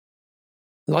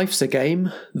Life's a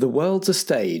game, the world's a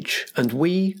stage, and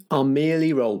we are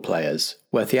merely role players,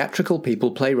 where theatrical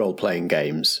people play role-playing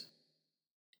games.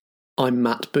 I'm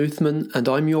Matt Boothman, and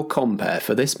I'm your compere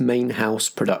for this main house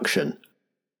production.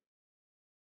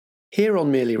 Here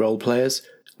on Merely Role Players,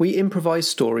 we improvise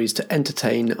stories to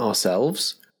entertain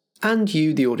ourselves, and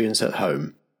you, the audience at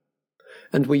home.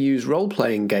 And we use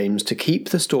role-playing games to keep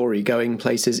the story going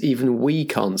places even we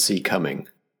can't see coming.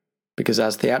 Because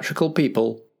as theatrical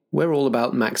people, we're all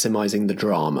about maximising the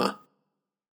drama.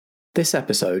 This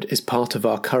episode is part of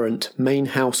our current main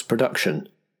house production,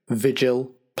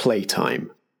 Vigil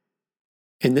Playtime.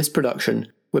 In this production,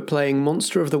 we're playing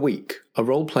Monster of the Week, a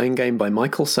role-playing game by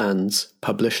Michael Sands,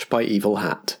 published by Evil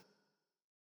Hat.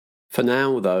 For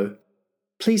now, though,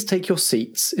 please take your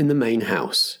seats in the main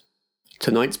house.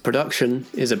 Tonight's production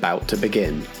is about to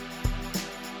begin.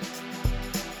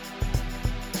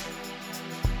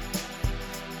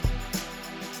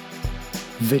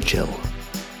 Vigil,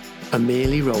 a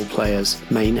Merely Role Players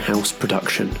main house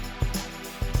production.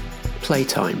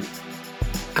 Playtime,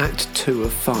 Act 2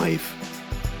 of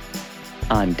 5.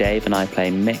 I'm Dave and I play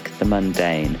Mick the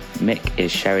Mundane. Mick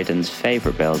is Sheridan's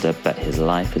favourite builder, but his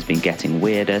life has been getting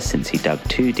weirder since he dug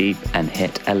too deep and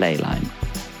hit a ley line.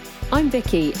 I'm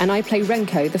Vicky and I play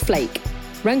Renko the Flake.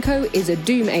 Renko is a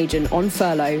Doom agent on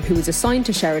furlough who was assigned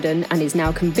to Sheridan and is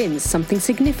now convinced something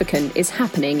significant is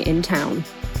happening in town.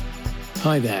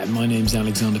 Hi there, my name's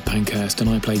Alexander Pankhurst and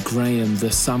I play Graham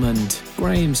the Summoned.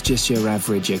 Graham's just your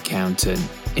average accountant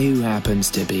who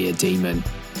happens to be a demon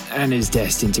and is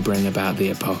destined to bring about the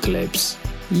apocalypse.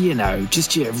 You know,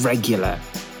 just your regular,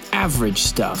 average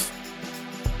stuff.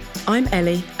 I'm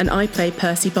Ellie and I play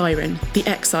Percy Byron, the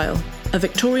Exile, a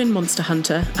Victorian monster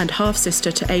hunter and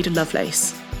half-sister to Ada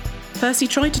Lovelace. Percy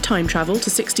tried to time travel to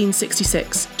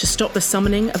 1666 to stop the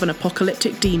summoning of an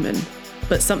apocalyptic demon,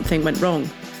 but something went wrong,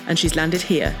 and she's landed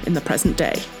here in the present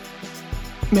day.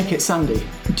 Mick, it's Sandy.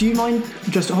 Do you mind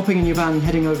just hopping in your van and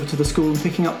heading over to the school and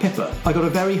picking up Pippa? I got a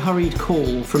very hurried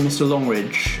call from Mr.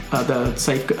 Longridge,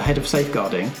 the head of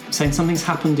safeguarding, saying something's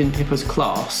happened in Pippa's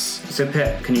class. So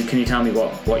Pip, can you tell me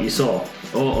what you saw?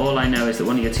 All I know is that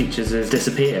one of your teachers has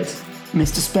disappeared.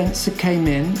 Mr. Spencer came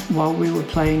in while we were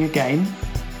playing a game,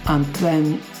 and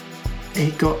then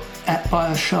he got ate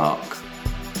by a shark.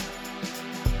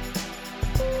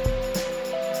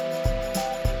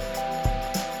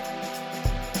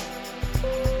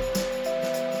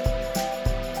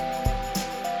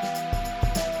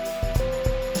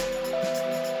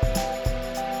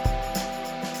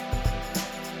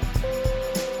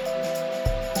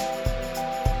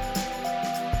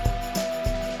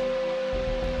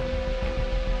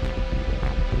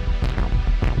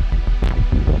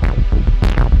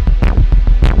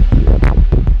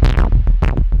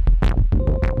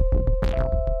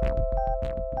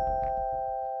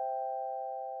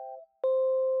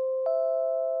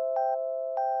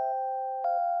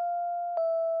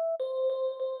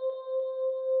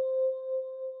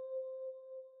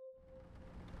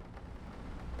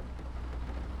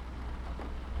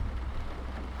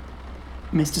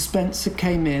 Mr. Spencer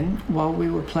came in while we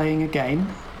were playing a game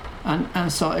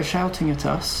and started shouting at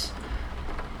us,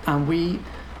 and we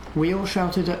all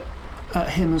shouted at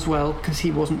him as well because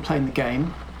he wasn't playing the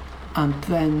game, and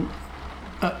then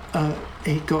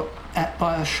he got ate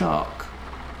by a shark.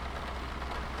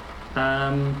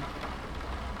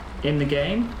 In the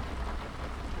game?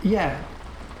 Yeah.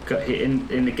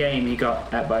 In the game he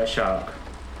got ate by a shark?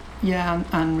 Yeah,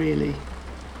 and really.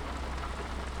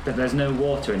 But there's no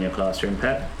water in your classroom,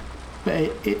 Pip?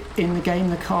 But in the game,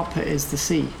 the carpet is the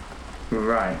sea.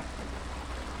 Right.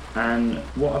 And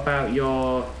what about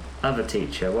your other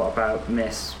teacher? What about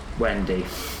Miss Wendy?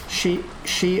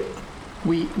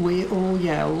 We all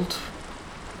yelled,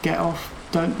 "Get off,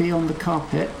 don't be on the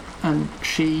carpet," and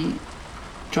she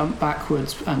jumped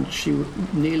backwards and she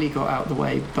nearly got out of the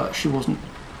way, but she wasn't.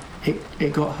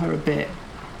 It got her a bit,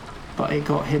 but it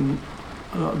got him,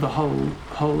 the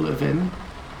whole of him.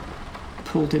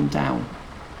 Pulled him down.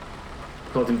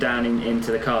 Pulled him down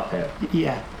into the carpet?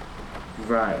 Yeah.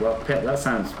 Right, well, Pip, that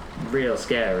sounds real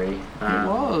scary. It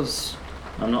was.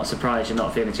 I'm not surprised you're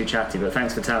not feeling too chatty, but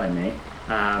thanks for telling me.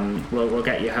 We'll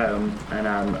get you home, and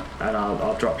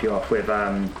I'll drop you off with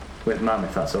Mum,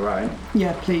 if that's all right.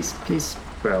 Yeah, please.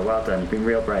 Well done. You've been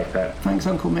real brave, Pip. Thanks,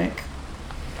 Uncle Mick.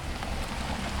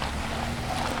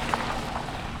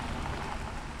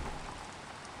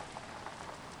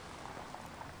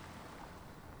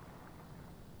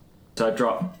 So I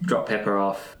drop Pippa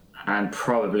off and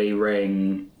probably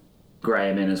ring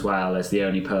Graham in as well as the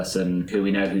only person who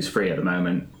we know who's free at the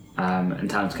moment. And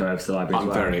time to come over to the library as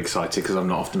well. I'm very excited because I'm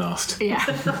not often asked. Yeah.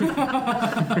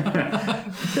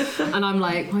 And I'm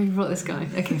like, why have you brought this guy?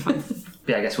 Okay, fine.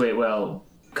 Yeah, I guess we'll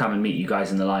come and meet you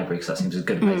guys in the library because that seems a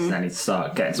good place as any to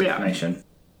start getting some information.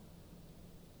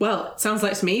 Well, sounds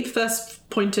like to me the first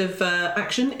point of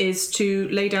action is to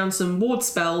lay down some ward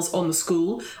spells on the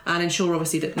school and ensure,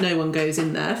 obviously, that no one goes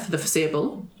in there for the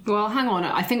foreseeable. Well, hang on.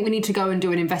 I think we need to go and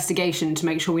do an investigation to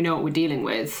make sure we know what we're dealing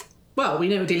with. Well, we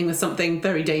know we're dealing with something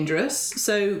very dangerous,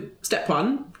 so step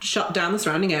 1, shut down the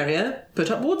surrounding area, put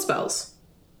up ward spells.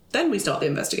 Then we start the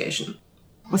investigation.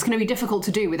 What's going to be difficult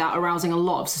to do without arousing a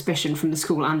lot of suspicion from the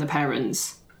school and the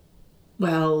parents?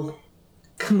 Well,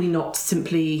 can we not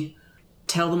simply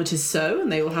tell them it is so and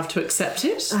they will have to accept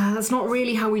it? That's not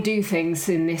really how we do things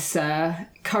in this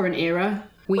current era.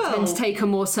 We tend to take a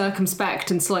more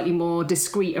circumspect and slightly more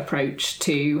discreet approach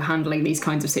to handling these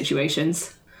kinds of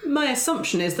situations. My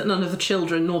assumption is that none of the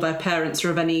children nor their parents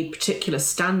are of any particular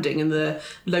standing in the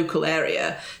local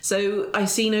area, so I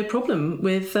see no problem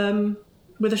with a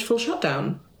full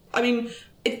shutdown. I mean,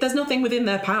 there's nothing within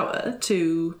their power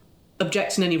to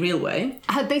object in any real way.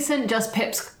 Had they sent just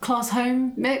Pip's class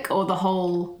home, Mick, or the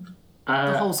whole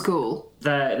school?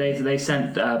 They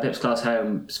sent Pip's class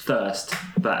home first,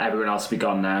 but everyone else will be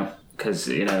gone now because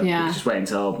we just wait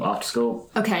until after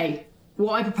school. Okay,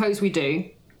 what I propose we do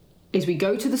is we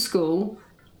go to the school,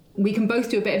 we can both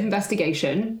do a bit of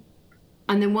investigation,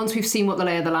 and then once we've seen what the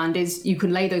lay of the land is, you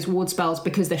can lay those ward spells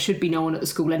because there should be no one at the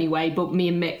school anyway, but me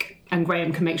and Mick and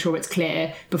Graham can make sure it's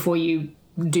clear before you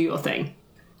do your thing.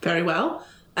 Very well.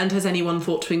 And has anyone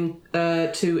thought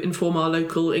to inform our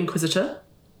local inquisitor?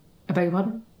 I beg your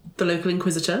pardon? The local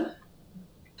inquisitor?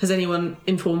 Has anyone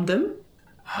informed them?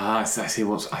 I see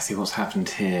what's happened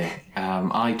here.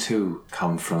 I too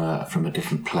come from a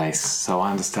different place, so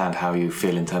I understand how you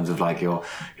feel in terms of like you're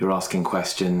asking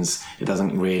questions. It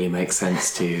doesn't really make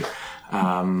sense to you.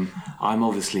 I'm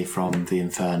obviously from the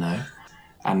Inferno,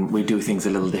 and we do things a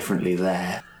little differently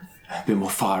there. A bit more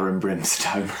fire and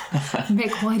brimstone.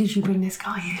 Mick, why did you bring this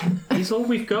guy in? He's all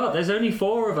we've got. There's only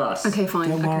 4 of us. Okay, fine.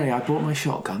 Don't worry, I brought my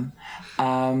shotgun.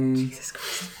 Jesus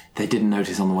Christ. They didn't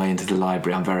notice on the way into the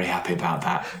library. I'm very happy about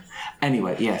that.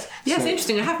 Anyway, yes. Yes,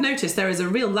 interesting. I have noticed there is a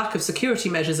real lack of security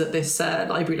measures at this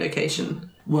library location.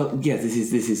 Well, yeah, this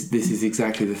is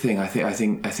exactly the thing. I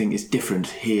think it's different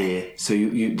here. So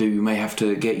you may have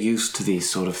to get used to these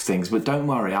sort of things. But don't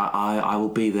worry, I will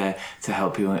be there to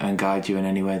help you and guide you in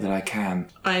any way that I can.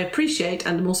 I appreciate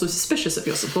and am also suspicious of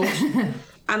your support.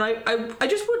 And I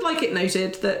just would like it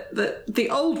noted that the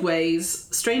old ways,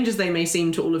 strange as they may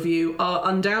seem to all of you, are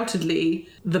undoubtedly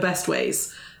the best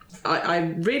ways. I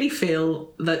really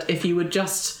feel that if you would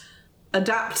just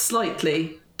adapt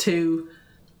slightly to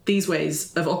these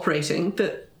ways of operating,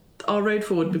 that our road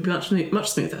forward would be much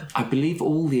smoother. I believe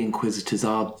all the Inquisitors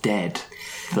are dead,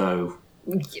 though.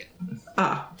 Yeah.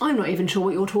 I'm not even sure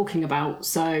what you're talking about,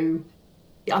 so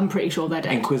I'm pretty sure they're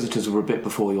dead. Inquisitors were a bit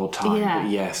before your time, yeah.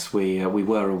 But yes, we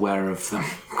were aware of them.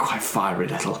 Quite fiery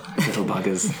little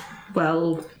buggers.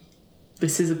 Well,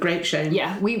 this is a great shame.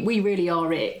 Yeah, we really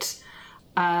are it.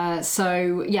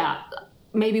 So, yeah,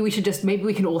 maybe we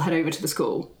can all head over to the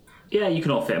school. Yeah, you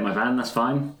can all fit in my van, that's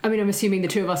fine. I mean, I'm assuming the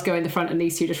 2 of us go in the front and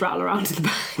these 2 just rattle around to the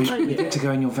back. We get to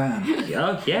go in your van.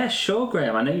 Yeah, sure,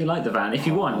 Graham. I know you like the van. If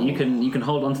you want, you can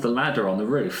hold on to the ladder on the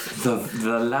roof.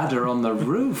 The ladder on the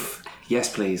roof?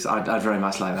 Yes, please. I'd very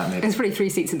much like that, maybe. There's probably 3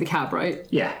 seats in the cab, right?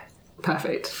 Yeah.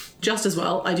 Perfect. Just as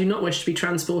well, I do not wish to be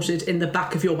transported in the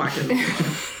back of your wagon.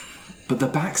 But the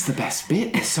back's the best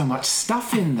bit. There's so much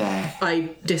stuff in there.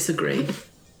 I disagree.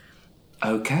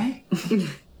 Okay.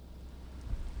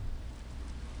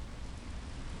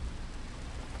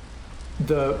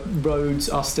 The roads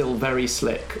are still very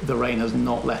slick. The rain has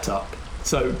not let up.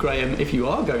 So, Graham, if you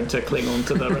are going to cling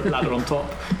onto the ladder on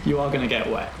top, you are going to get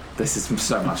wet. This is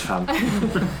so much fun.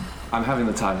 I'm having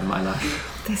the time of my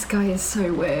life. This guy is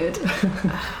so weird.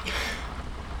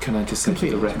 Can I just say for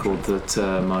the record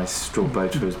that my straw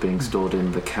boater is being stored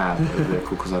in the cab of the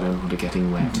vehicle because I don't want it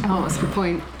getting wet. Oh, that's a good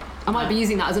point. I might be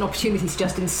using that as an opportunity to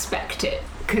just inspect it,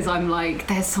 because I'm like,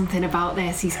 there's something about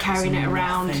this, he's carrying it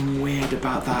around. There's nothing weird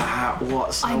about that hat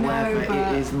whatsoever. I know,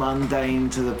 but... It is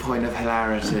mundane to the point of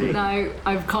hilarity. No,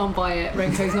 I can't buy it.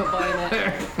 Renko's not buying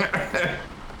it.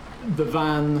 The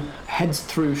van heads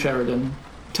through Sheridan,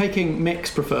 taking Mick's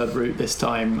preferred route this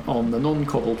time on the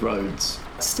non-cobbled roads.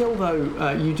 Still,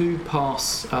 though, you do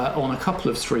pass on a couple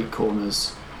of street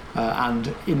corners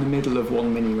and in the middle of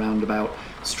one mini roundabout,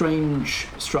 strange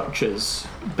structures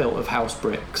built of house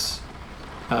bricks,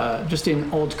 just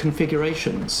in odd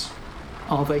configurations.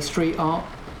 Are they street art?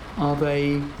 Are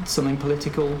they something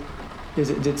political?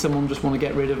 Did someone just want to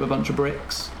get rid of a bunch of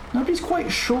bricks? Nobody's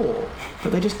quite sure,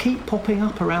 but they just keep popping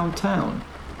up around town.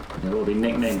 It will be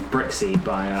nicknamed Brickseed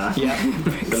by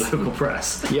the local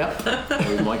press. Yep.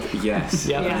 Oh my yes.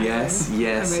 Yep. Yeah. Yes.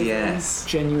 Amazing.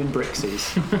 Genuine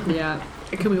Brixies. Yeah.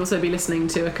 Can we also be listening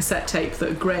to a cassette tape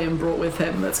that Graham brought with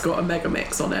him that's got a mega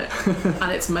mix on it, and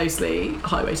it's mostly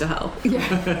Highway to Hell?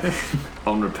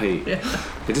 On repeat. Yeah.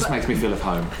 It just makes me feel at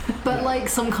home. But like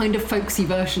some kind of folksy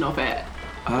version of it.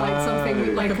 Like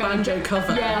something Like a banjo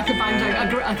cover. Yeah, like a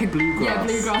banjo, like a Bluegrass. Yeah,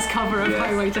 bluegrass cover of Yeah.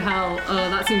 Highway to Hell.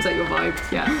 That seems like your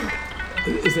vibe. Yeah.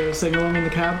 Is there a sing-along in the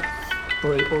cab?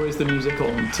 Or is the music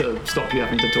on to stop you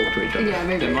having to talk to each other? Yeah,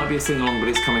 maybe. There might be a sing-along, but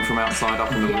it's coming from outside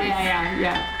up in the roof.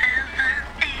 Yeah.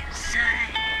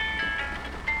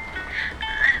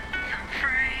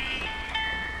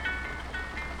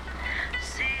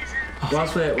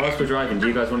 Whilst we're driving, do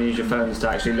you guys want to use your phones to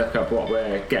actually look up what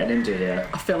we're getting into here?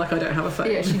 I feel like I don't have a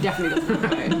phone. Yeah, she definitely doesn't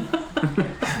have a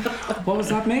phone. What was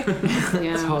that, Nick? It's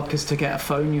Yeah. hard because to get a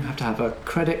phone you have to have a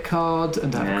credit card,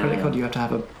 and to have a credit card you have to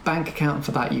have a bank account.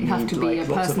 For that you have need to be like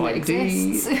a lots of person that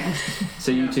ID. exists.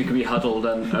 So you two could be huddled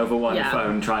and over one Yeah.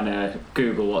 phone trying to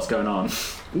Google what's going on.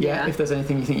 Yeah, if there's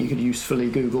anything you think you could usefully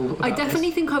Google about I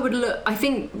definitely think I would look. I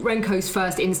think Renko's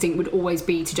first instinct would always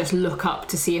be to just look up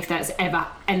to see if there's ever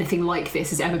anything like this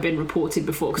has ever been reported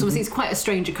before. Because obviously it's quite a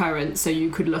strange occurrence, so you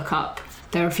could look up.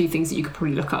 There are a few things that you could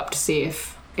probably look up to see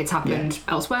if it's happened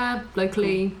elsewhere,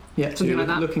 locally. Yeah, so something you're like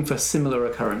that. looking for similar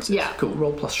occurrences. Yeah. Cool.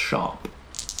 Roll plus sharp.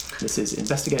 This is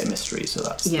investigate a mystery, so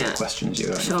that's the questions you're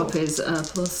going Sharp for. is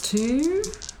 +2.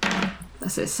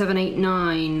 That's it. 7, 8,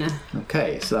 9.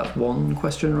 Okay, so that's one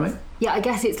question, right? Yeah, I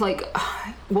guess it's like,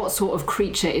 what sort of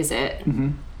creature is it? Mm-hmm.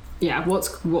 Yeah,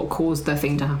 what caused the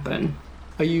thing to happen?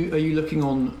 Are you looking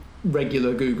on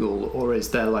regular Google, or is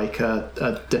there like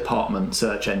a department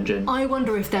search engine? I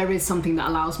wonder if there is something that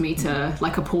allows me to,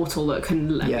 like a portal that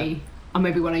can let me. Or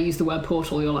maybe when I use the word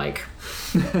portal, you're like,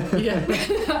 Yeah.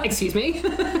 excuse me.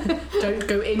 Don't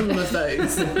go in one of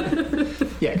those.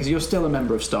 Yeah, because you're still a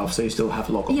member of staff, so you still have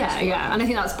logons. Yeah, and I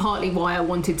think that's partly why I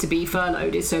wanted to be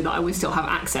furloughed, is so that I would still have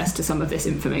access to some of this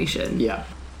information. Yeah.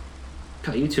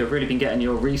 God, you two have really been getting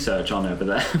your research on over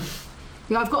there.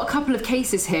 Yeah, I've got a couple of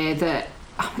cases here that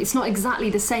it's not exactly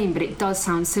the same, but it does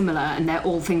sound similar, and they're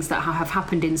all things that have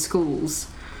happened in schools.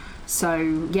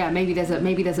 So yeah, maybe there's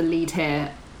a lead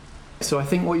here. So I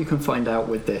think what you can find out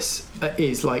with this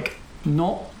is like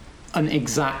not an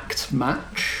exact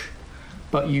match,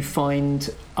 but you find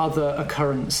other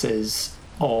occurrences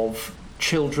of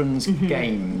children's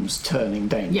games turning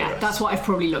dangerous. Yeah, that's what I've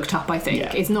probably looked up, I think.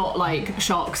 Yeah. It's not like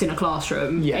sharks in a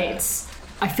classroom. Yeah.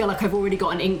 I feel like I've already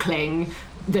got an inkling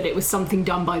that it was something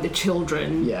done by the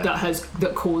children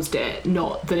that caused it,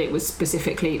 not that it was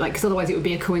specifically like, because otherwise it would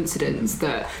be a coincidence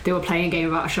that they were playing a game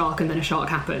about a shark and then a shark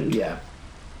happened. Yeah.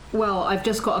 Well, I've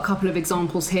just got a couple of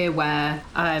examples here where,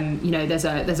 there's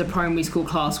a primary school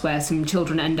class where some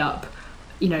children end up,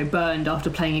 burned after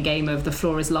playing a game of The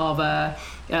Floor is Lava.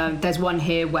 There's one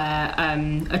here where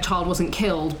a child wasn't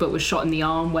killed but was shot in the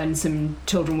arm when some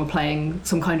children were playing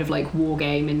some kind of like war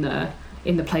game in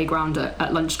the playground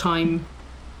at lunchtime.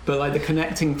 But like the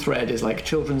connecting thread is like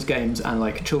children's games, and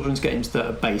like children's games that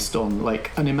are based on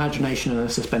like an imagination and a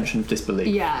suspension of disbelief.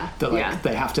 Yeah, That like yeah.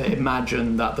 they have to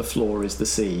imagine that the floor is the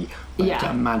sea. They have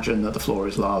to imagine that the floor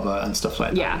is lava and stuff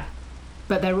like that. Yeah,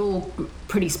 but they're all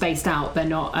pretty spaced out. They're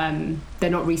not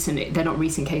recent. They're not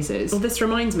recent cases. Well, this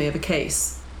reminds me of a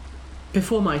case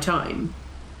before my time.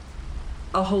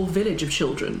 A whole village of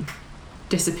children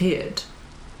disappeared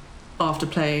after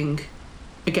playing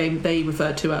a game they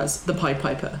referred to as the Pied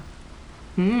Piper.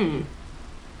 And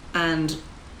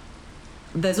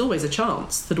there's always a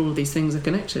chance that all of these things are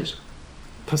connected.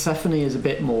 Persephone is a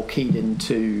bit more keyed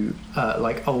into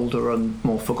like older and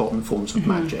more forgotten forms of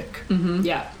magic.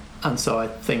 Yeah. And so I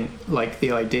think like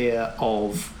the idea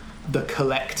of the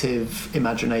collective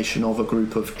imagination of a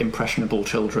group of impressionable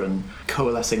children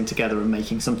coalescing together and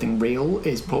making something real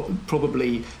is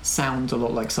probably sounds a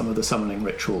lot like some of the summoning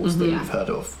rituals that you've heard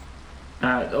of.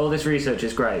 All this research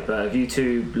is great, but have you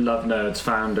two love nerds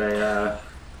found a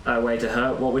way to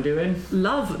hurt what we're doing?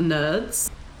 Love nerds.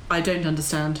 I don't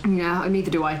understand. Yeah,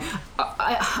 neither do I.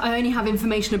 I only have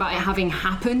information about it having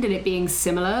happened and it being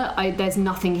similar. There's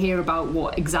nothing here about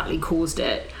what exactly caused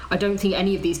it. I don't think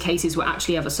any of these cases were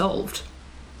actually ever solved.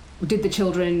 Did the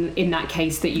children in that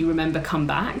case that you remember come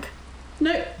back?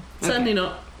 No, certainly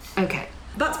not. Okay.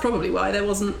 That's probably why there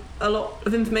wasn't a lot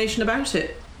of information about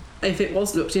it. If it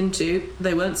was looked into,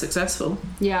 they weren't successful.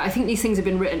 Yeah, I think these things have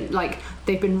been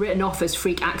they've been written off as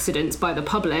freak accidents by the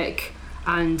public.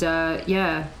 And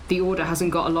the Order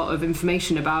hasn't got a lot of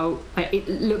information about. It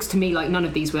looks to me like none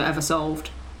of these were ever solved.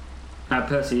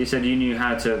 Percy, you said you knew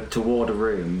how to ward a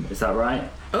room. Is that right?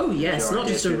 Oh yes, Sure, not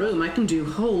just a yeah. room. I can do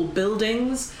whole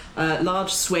buildings,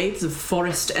 large swathes of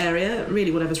forest area,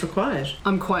 really whatever's required.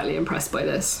 I'm quietly impressed by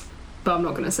this, but I'm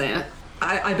not going to say it.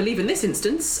 I believe in this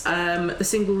instance, the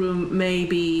single room may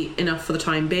be enough for the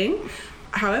time being.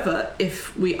 However,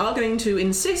 if we are going to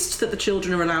insist that the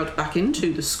children are allowed back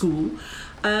into the school,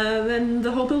 then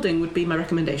the whole building would be my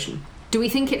recommendation. Do we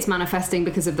think it's manifesting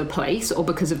because of the place or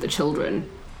because of the children?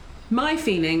 My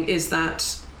feeling is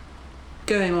that,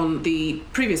 going on the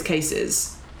previous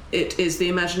cases, it is the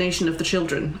imagination of the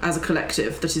children as a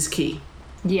collective that is key.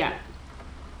 Yeah.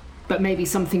 But maybe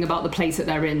something about the place that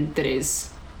they're in that is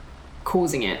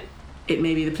causing it. It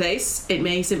may be the place, it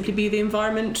may simply be the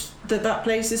environment that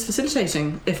place is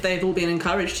facilitating. If they've all been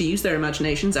encouraged to use their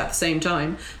imaginations at the same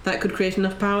time, that could create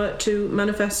enough power to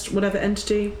manifest whatever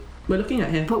entity we're looking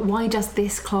at here. But why does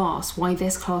this class? Why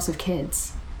this class of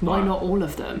kids? Why Right. not all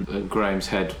of them? Graham's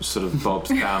head sort of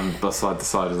bobs down beside the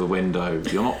side of the window.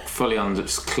 You're not fully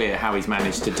clear how he's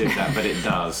managed to do that, but it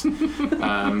does.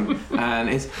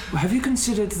 Have you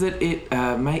considered that it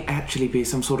may actually be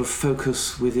some sort of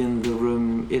focus within the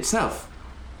room itself?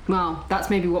 Well,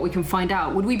 that's maybe what we can find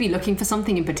out. Would we be looking for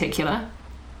something in particular?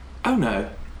 Oh no.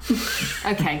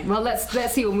 Okay, well let's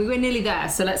see. We're nearly there,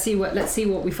 so let's see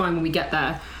what we find when we get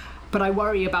there. But I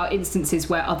worry about instances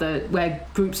where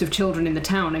groups of children in the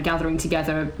town are gathering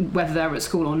together, whether they're at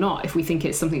school or not, if we think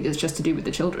it's something that's just to do with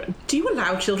the children. Do you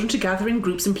allow children to gather in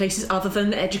groups in places other than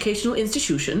an educational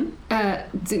institution? Yeah,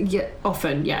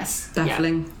 often, yes.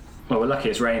 Baffling. Well, we're lucky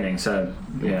it's raining, so,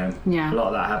 Yeah. a lot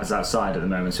of that happens outside at the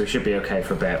moment, so we should be okay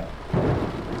for a bit.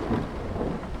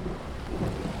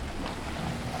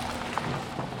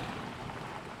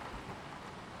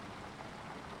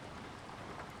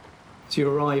 So you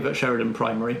arrive at Sheridan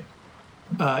Primary.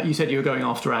 You said you were going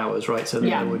after hours, right? So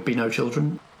Yeah. there would be no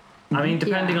children. I mean,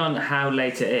 depending Yeah. on how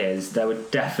late it is, there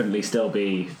would definitely still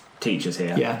be teachers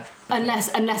here. Yeah. Unless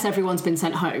everyone's been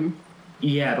sent home.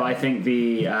 Yeah, but I think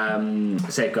the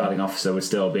safeguarding officer would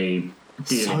still be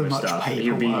dealing So with much stuff.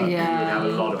 paperwork. He would Yeah, have a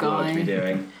lot of work to be guy.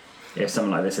 doing if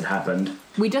something like this had happened.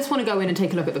 We just want to go in and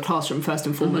take a look at the classroom first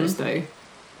and foremost, though.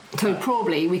 So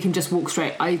probably we can just walk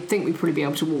straight. I think we'd probably be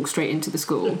able to walk straight into the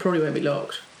school. It probably won't be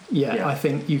locked. Yeah, I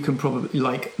think you can probably,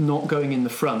 not going in the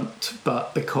front,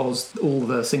 but because all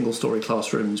the single-storey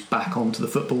classrooms back onto the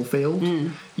football field,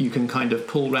 you can kind of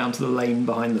pull round to the lane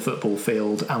behind the football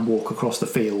field and walk across the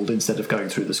field instead of going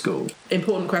through the school.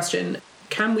 Important question.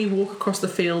 Can we walk across the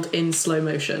field in slow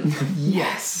motion?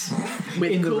 Yes!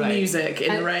 With In the cool rain. music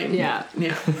in the rain? Yeah.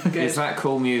 Yeah. Good. Is that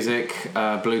cool music,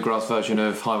 bluegrass version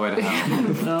of Highway to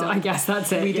Hell? I guess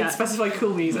that's it. We yeah. did specify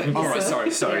cool music. All right, sorry.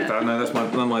 Yeah. No, that's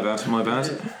my bad.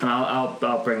 And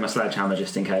I'll bring my sledgehammer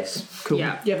just in case. Cool.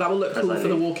 Yeah. Yeah, that will look cool for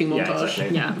the walking Yeah, montage.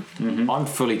 exactly. Yeah. I'm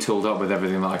fully tooled up with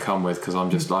everything that I come with because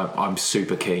I'm just I'm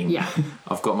super keen. Yeah.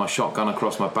 I've got my shotgun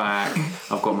across my back.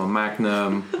 I've got my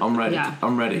Magnum. I'm ready. Yeah.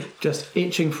 I'm ready. Just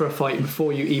itching for a fight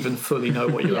before you even fully know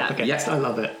what you're Yeah. up against. Yeah. I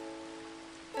love it.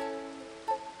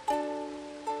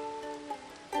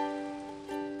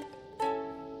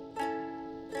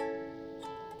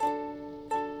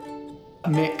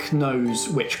 Mick knows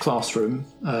which classroom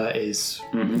is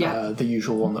Yeah. the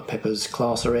usual one that Pippa's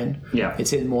class are in. Yeah.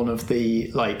 It's in one of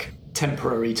the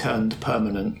temporary turned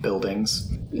permanent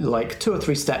buildings. 2 or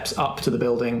 3 steps up to the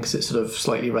building because it's sort of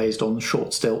slightly raised on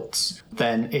short stilts.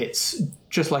 Then it's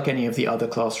just like any of the other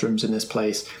classrooms in this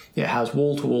place. It has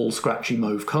wall-to-wall scratchy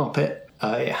mauve carpet.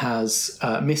 It has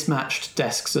mismatched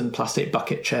desks and plastic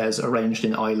bucket chairs arranged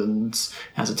in islands.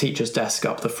 It has a teacher's desk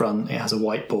up the front. It has a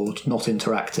whiteboard, not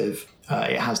interactive.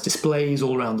 It has displays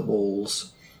all around the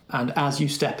walls. And as you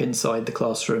step inside the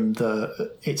classroom,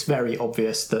 it's very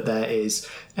obvious that there is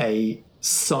a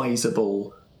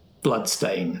sizable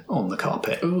bloodstain on the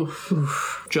carpet.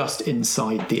 Just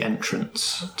inside the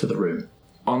entrance to the room.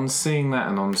 On seeing that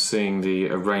and on seeing the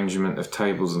arrangement of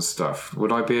tables and stuff,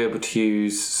 would I be able to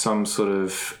use some sort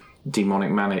of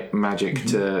demonic magic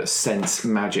to sense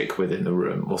magic within the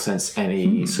room, or sense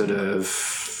any sort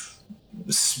of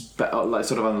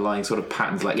underlying sort of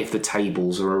patterns, like if the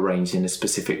tables are arranged in a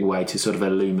specific way to sort of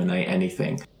illuminate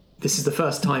anything? This is the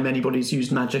first time anybody's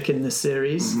used magic in this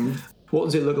series. What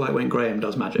does it look like when Graham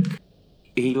does magic?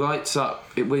 He lights up.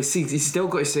 He's still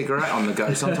got his cigarette on the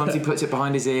go. Sometimes he puts it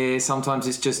behind his ear. Sometimes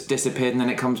it's just disappeared and then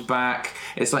it comes back.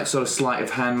 It's like sort of sleight of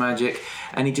hand magic.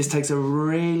 And he just takes a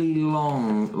really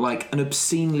long, an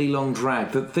obscenely long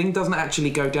drag. The thing doesn't actually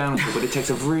go down, but it takes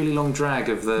a really long drag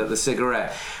of the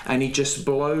cigarette. And he just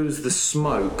blows the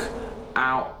smoke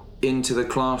out into the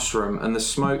classroom. And the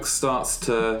smoke starts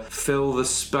to fill the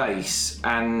space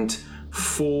and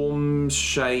forms,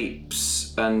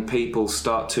 shapes, and people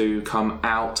start to come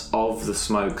out of the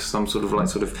smoke. Some sort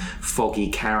of foggy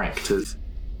characters.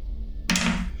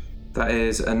 That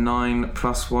is a 9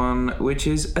 + 1, which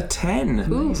is a 10.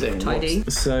 Ooh, tidy.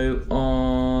 So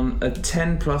on a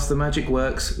 10+, the magic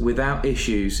works without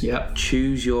issues. Yep.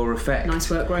 Choose your effect. Nice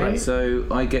work, Graham. So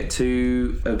I get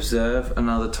to observe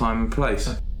another time and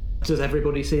place. Does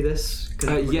everybody see this?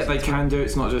 Yeah, they can do.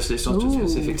 It's not just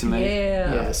specific to me.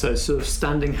 Yeah, so sort of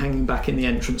standing, hanging back in the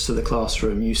entrance to the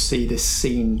classroom, you see this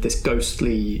scene, this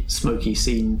ghostly, smoky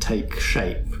scene take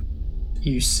shape.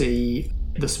 You see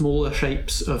the smaller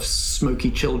shapes of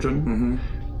smoky children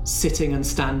sitting and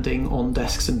standing on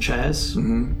desks and chairs,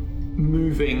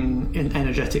 moving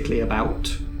energetically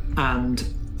about, and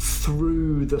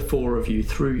through the four of you,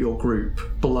 through your group,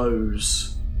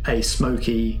 blows a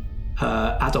smoky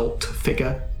adult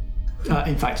figure.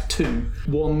 In fact, two.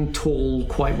 One tall,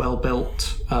 quite well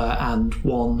built, and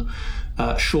one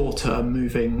shorter,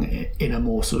 moving in a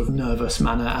more sort of nervous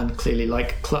manner and clearly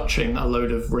like clutching a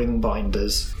load of ring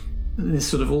binders. This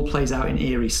sort of all plays out in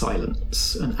eerie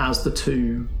silence, and as the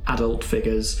two adult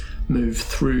figures move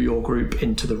through your group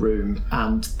into the room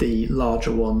and the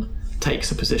larger one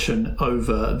takes a position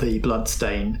over the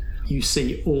bloodstain, you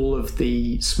see all of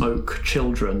the smoke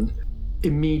children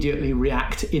immediately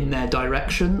react in their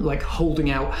direction, like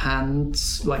holding out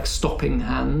hands, like stopping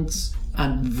hands.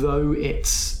 And though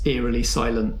it's eerily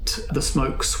silent, the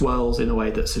smoke swirls in a way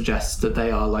that suggests that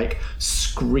they are like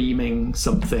screaming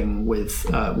something with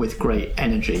great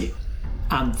energy.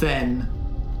 And then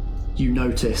you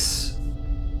notice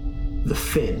the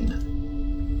fin,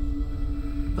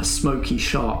 a smoky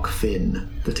shark fin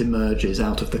that emerges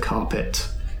out of the carpet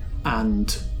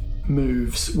and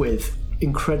moves with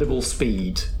incredible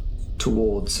speed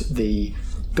towards the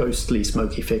ghostly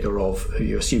smoky figure of who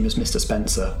you assume is Mr.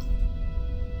 Spencer.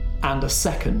 And a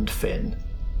second fin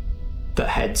that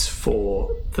heads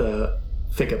for the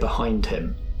figure behind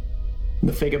him.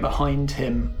 The figure behind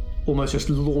him almost just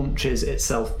launches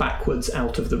itself backwards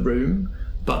out of the room,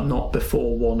 but not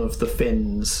before one of the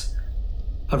fins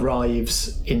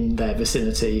arrives in their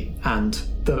vicinity, and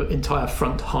the entire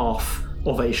front half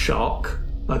of a shark,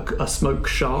 a smoke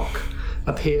shark,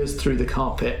 appears through the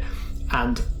carpet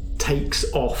and takes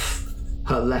off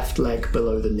her left leg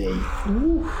below the knee.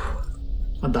 Ooh.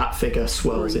 And that figure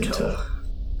swirls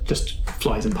just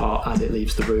flies apart as it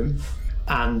leaves the room.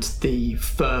 And the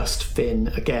first fin,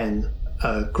 again,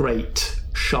 a great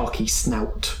sharky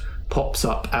snout pops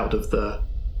up out of the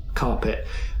carpet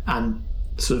and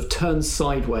sort of turns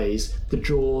sideways. The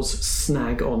jaws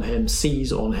snag on him,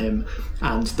 seize on him,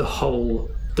 and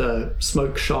the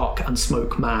smoke shark and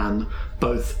smoke man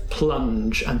both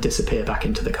plunge and disappear back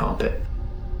into the carpet.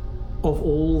 Of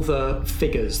all the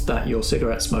figures that your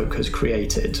cigarette smoke has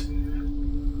created,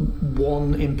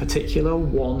 one in particular,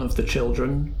 one of the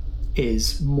children,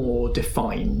 is more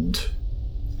defined.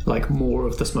 Like more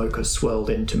of the smoke has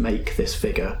swirled in to make this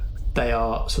figure. They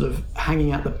are sort of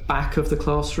hanging at the back of the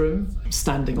classroom,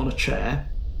 standing on a chair,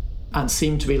 and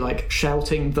seem to be like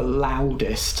shouting the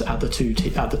loudest at the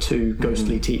two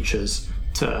ghostly teachers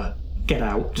to get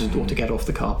out or to get off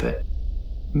the carpet.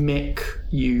 Mick,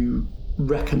 you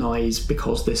recognise,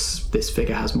 because this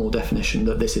figure has more definition,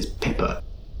 that this is Pippa.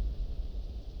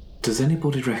 Does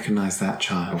anybody recognise that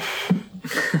child?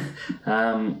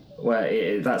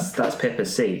 That's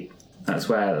Pippa's seat. That's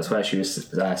where she was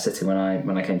sitting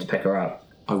when I came to pick her up.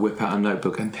 I whip out a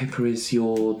notebook, and Pippa is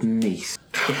your niece.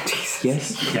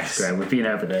 Yes, Graham, we've been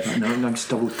over this. No, I'm just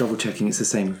double checking. It's the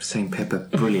same Pippa.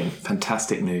 Brilliant,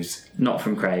 fantastic news. Not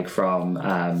from Craig, from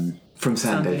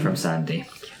Sandy. From Sandy.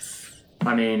 Yes.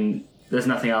 I mean, there's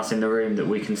nothing else in the room that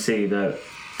we can see that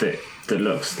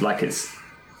looks like it's.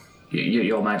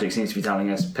 Your magic seems to be telling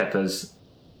us Pippa's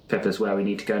where we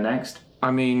need to go next.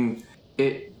 I mean,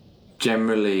 it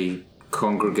generally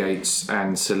congregates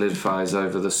and solidifies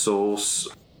over the source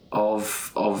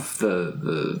of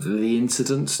the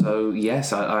incident. So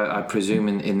yes, I presume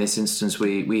in this instance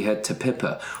we head to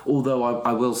Pippa. Although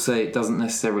I will say it doesn't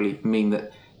necessarily mean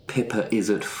that Pippa is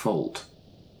at fault.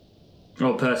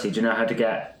 Well, Percy, do you know how to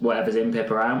get whatever's in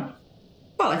Pippa out?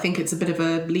 Well, I think it's a bit of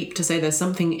a leap to say there's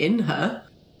something in her.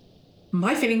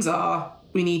 My feelings are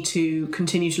we need to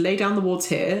continue to lay down the wards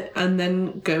here and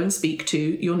then go and speak to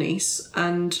your niece,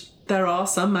 and there are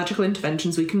some magical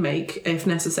interventions we can make if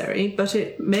necessary, but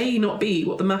it may not be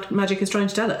what the magic is trying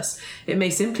to tell us. It may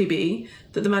simply be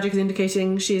that the magic is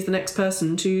indicating she is the next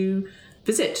person to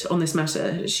visit on this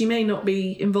matter. She may not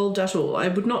be involved at all. I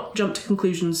would not jump to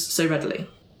conclusions so readily.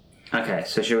 Okay,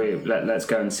 so shall we let's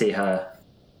go and see her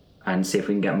and see if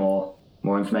we can get more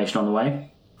information on the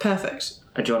way? Perfect.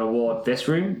 Do you want to ward this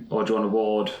room, or do you want to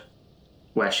ward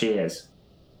where she is?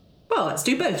 Well, let's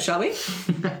do both, shall we?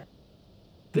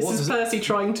 This is Percy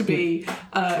trying to be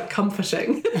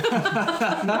comforting.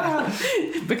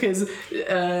 Because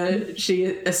she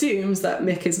assumes that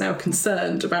Mick is now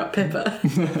concerned about Pippa.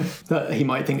 That he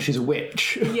might think she's a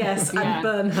witch. Yes, and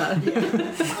burn her.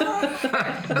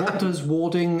 What does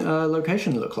warding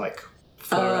location look like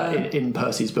in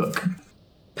Percy's book?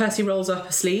 Percy rolls up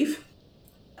a sleeve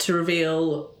to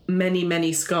reveal many,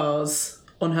 many scars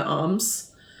on her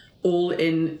arms, all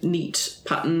in neat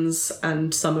patterns,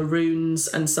 and some are runes,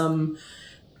 and some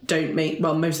most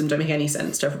of them don't make any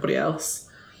sense to everybody else.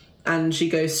 And she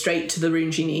goes straight to the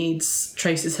rune she needs,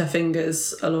 traces her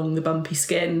fingers along the bumpy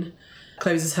skin,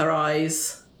 closes her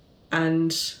eyes,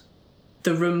 and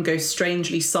the room goes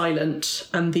strangely silent,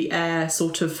 and the air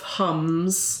sort of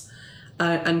hums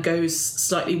and goes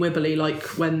slightly wibbly, like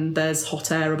when there's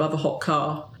hot air above a hot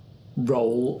car.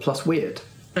 Roll plus weird.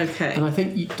 Okay. And I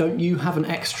think, don't you have an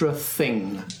extra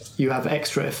thing? You have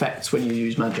extra effects when you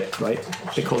use magic, right?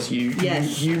 Because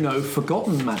you know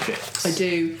forgotten magics. I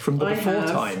do. From the before have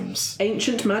times.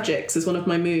 Ancient Magics is one of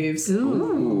my moves.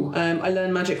 Ooh. I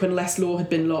learned magic when less law had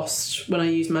been lost. When I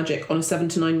use magic on a 7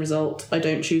 to 9 result, I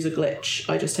don't choose a glitch.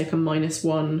 I just take a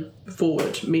 -1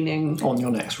 forward, meaning... On your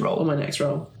next roll. On my next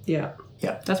roll, yeah.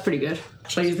 Yeah. That's pretty good.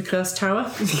 Shall I use the Cursed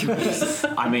Tower?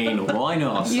 I mean, why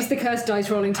not? Use the cursed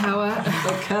dice rolling tower.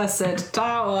 The Cursed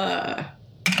Tower.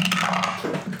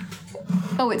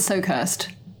 Oh, it's so cursed.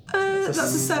 That's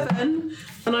a 7.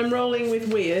 And I'm rolling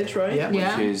with weird, right? Yeah.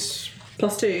 Yeah. Which is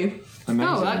 +2.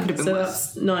 amazing. Oh, that could have been So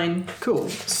worse. that's 9. Cool.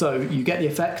 So you get the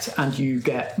effect and you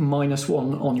get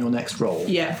 -1 on your next roll.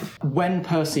 Yeah. When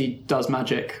Percy does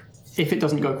magic, if it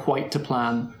doesn't go quite to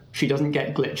plan, she doesn't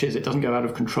get glitches, it doesn't go out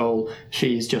of control,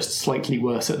 she's just slightly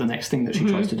worse at the next thing that she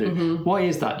tries to do. Why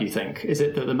is that, do you think? Is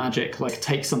it that the magic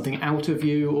takes something out of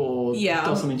you, or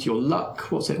does something to your luck?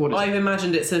 What is I've it?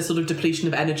 imagined it's a sort of depletion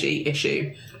of energy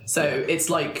issue. So it's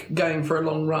like going for a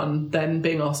long run, then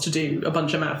being asked to do a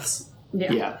bunch of maths.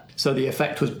 Yeah. So the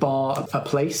effect was bar a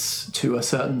place to a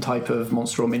certain type of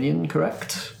monster or minion,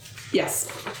 correct? Yes.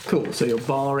 Cool. So you're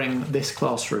barring this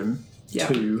classroom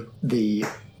to the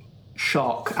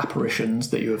shark apparitions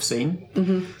that you have seen.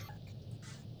 Mm-hmm.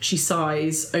 She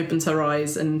sighs, opens her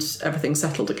eyes, and everything's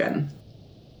settled again.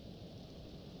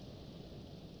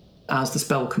 As the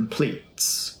spell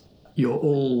completes, you're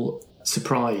all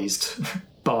surprised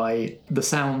by the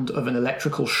sound of an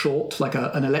electrical short, like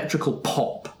an electrical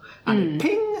pop, and a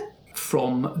ping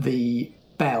from the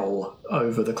bell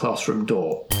over the classroom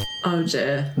door. Oh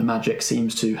dear. The magic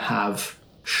seems to have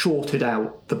shorted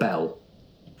out the bell.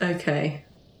 Okay.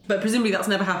 But presumably that's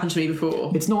never happened to me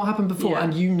before. It's not happened before, Yeah.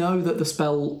 and you know that the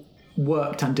spell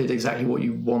worked and did exactly what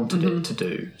you wanted it to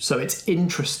do. So it's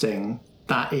interesting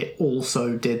that it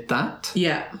also did that.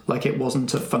 Yeah. Like it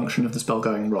wasn't a function of the spell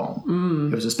going wrong.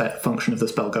 It was a function of the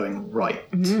spell going right.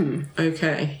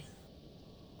 Okay.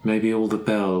 Maybe all the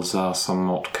bells are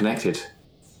somewhat connected.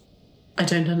 I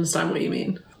don't understand what you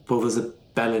mean. Well, there's a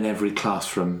bell in every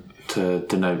classroom to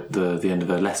denote the end of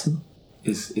a lesson.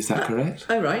 Is that correct?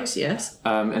 Oh, right, yes.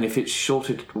 And if it's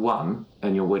shorted one,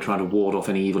 and we're trying to ward off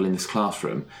any evil in this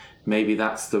classroom, maybe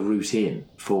that's the route in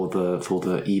for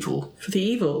the evil. For the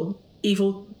evil?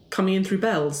 Evil coming in through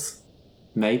bells?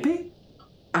 Maybe?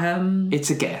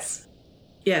 It's a guess.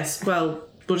 Yes, well,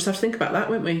 we'll just have to think about that,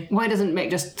 won't we? Why doesn't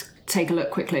Mick just take a look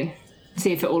quickly?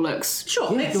 See if it all looks... Sure,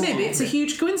 maybe it's a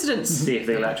huge coincidence. See if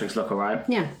the electrics look alright.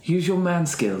 Yeah, Use your man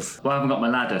skills. Well, I haven't got my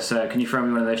ladder, so can you throw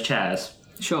me one of those chairs?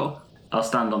 sure. I'll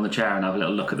stand on the chair and have a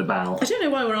little look at the bell. I don't know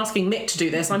why we're asking Mick to do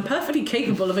this. I'm perfectly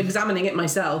capable of examining it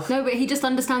myself. No, but he just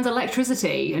understands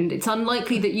electricity, and it's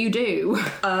unlikely that you do.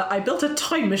 I built a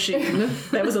time machine.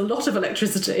 There was a lot of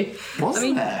electricity.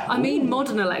 I mean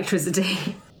modern electricity.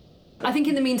 I think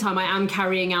in the meantime I am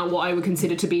carrying out what I would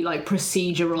consider to be like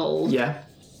procedural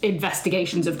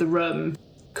investigations of the room.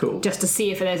 Cool. Just to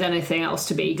see if there's anything else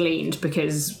to be gleaned,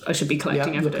 because I should be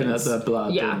collecting evidence. Looking at the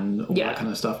blood and all that kind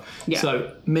of stuff. Yeah.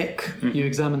 So, Mick, you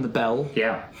examine the bell.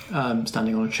 Yeah.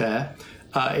 Standing on a chair.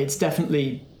 It's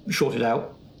definitely shorted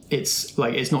out. It's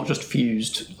not just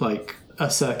fused. Like a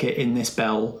circuit in this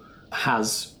bell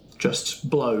has just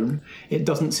blown. It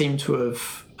doesn't seem to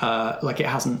have it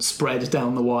hasn't spread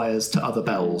down the wires to other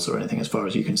bells or anything, as far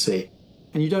as you can see.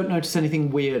 And you don't notice anything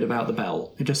weird about the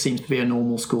bell. It just seems to be a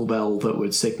normal school bell that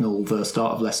would signal the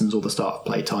start of lessons or the start of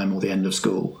playtime or the end of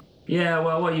school. Yeah,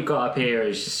 well, what you've got up here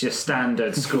is just your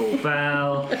standard school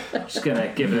bell. Just going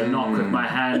to give it a knock with my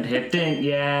hand here. Ding,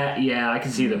 yeah, I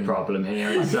can see the problem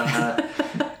here. It's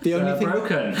The only thing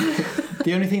broken.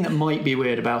 The only thing that might be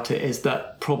weird about it is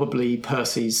that probably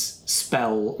Percy's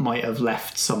spell might have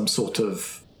left some sort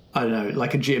of, I don't know,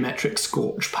 like a geometric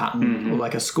scorch pattern, or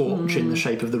like a scorch in the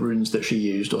shape of the runes that she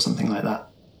used, or something like that.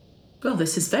 Well,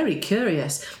 this is very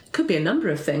curious. It could be a number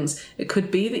of things. It could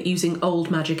be that using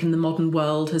old magic in the modern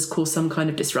world has caused some kind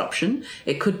of disruption.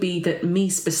 It could be that me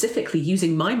specifically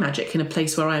using my magic in a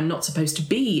place where I am not supposed to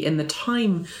be in the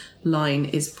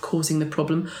timeline is causing the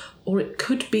problem. Or it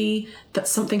could be that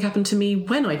something happened to me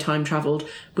when I time travelled,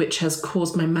 which has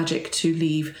caused my magic to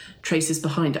leave traces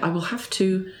behind. I will have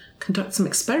to conduct some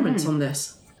experiments on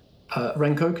this.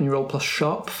 Renko, can you roll plus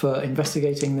sharp for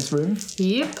investigating this room?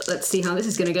 Yep, let's see how this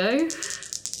is going to go.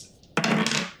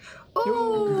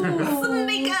 Oh,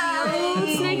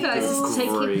 Snake Eyes,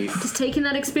 just taking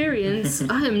that experience.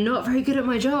 I am not very good at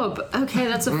my job. Okay,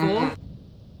 that's a 4.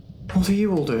 What are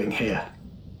you all doing here?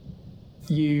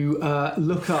 You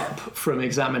look up from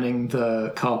examining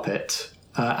the carpet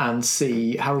and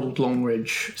see Harold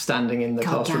Longridge standing in the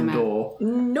classroom door,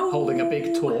 holding a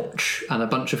big torch and a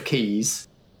bunch of keys.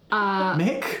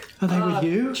 Mick, are they with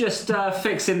you? Just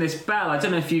fixing this bell. I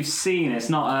don't know if you've seen. It's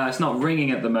not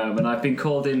ringing at the moment. I've been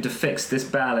called in to fix this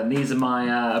bell, and these are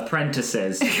my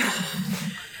apprentices.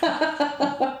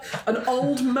 An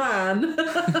old man.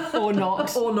 Or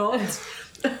not. Or not.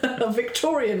 A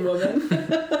Victorian woman.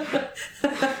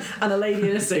 And a lady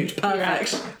in a suit.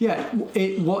 Perfect. Yeah,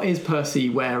 what is Percy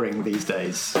wearing these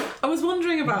days? I was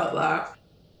wondering about that.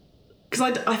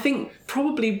 Because I think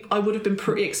probably I would have been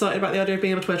pretty excited about the idea of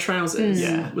being able to wear trousers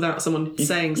without someone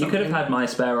saying something. You could have had my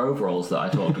spare overalls that I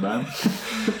talked about.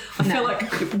 I feel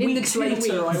like weeks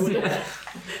later I would have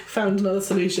found another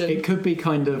solution. It could be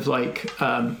kind of like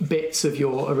bits of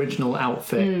your original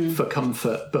outfit for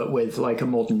comfort, but with like a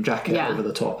modern jacket over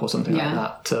the top or something like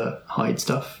that to hide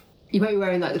stuff. You might be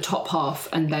wearing like the top half,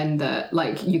 and then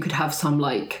you could have some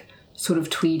like sort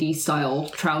of tweedy style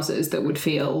trousers that would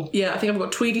feel... Yeah, I think I've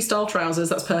got tweedy style trousers,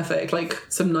 that's perfect. Like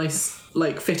some nice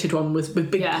like fitted one with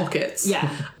big pockets.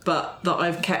 Yeah. But that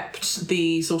I've kept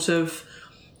the sort of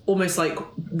almost like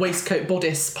waistcoat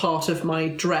bodice part of my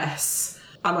dress,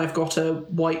 and I've got a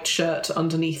white shirt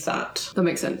underneath that. That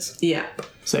makes sense. Yeah.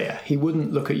 So yeah, he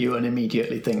wouldn't look at you and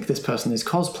immediately think this person is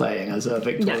cosplaying as a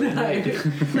Victorian lady.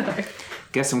 No.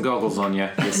 Get some goggles on you.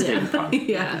 You're steampunk.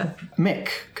 Yeah.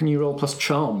 Mick, can you roll plus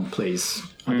charm, please?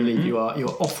 I believe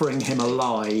you're offering him a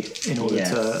lie in order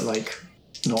to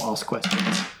not ask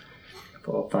questions.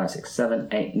 4, 5, 6, 7,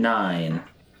 8, 9.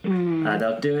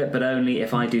 They'll do it, but only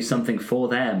if I do something for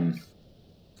them.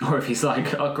 Or if he's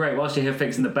like, oh great, whilst you're here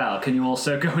fixing the bell, can you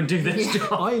also go and do this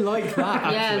job? I like that,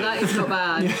 actually. Yeah, that is not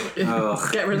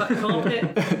bad. Get rid of that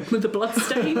carpet with the blood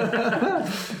stain.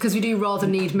 Because we do rather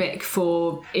need Mick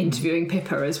for interviewing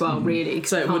Pippa as well, really.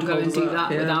 Because I can't go and do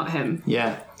that without him.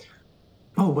 Yeah.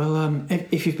 Oh, well,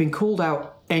 if you've been called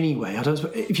out anyway,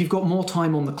 if you've got more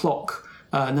time on the clock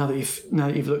now that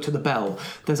you've looked at the bell,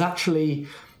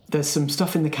 there's some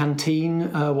stuff in the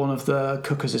canteen. One of the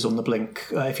cookers is on the blink,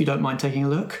 if you don't mind taking a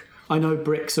look. I know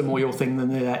bricks are more your thing than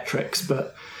the electrics,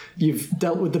 but you've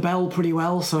dealt with the bell pretty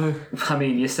well, so... I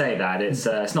mean, you say that,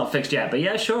 it's not fixed yet, but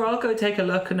yeah, sure, I'll go take a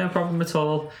look, no problem at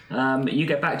all. You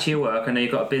get back to your work. I know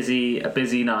you've got a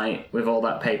busy night with all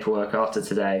that paperwork after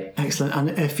today. Excellent,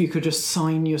 and if you could just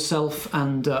sign yourself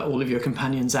and all of your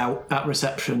companions out at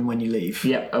reception when you leave.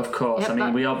 Yep, of course. Yep, I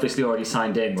mean, we obviously already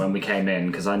signed in when we came in,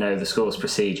 because I know the school's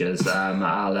procedures.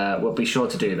 We'll be sure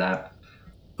to do that.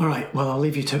 All right, well, I'll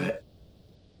leave you to it.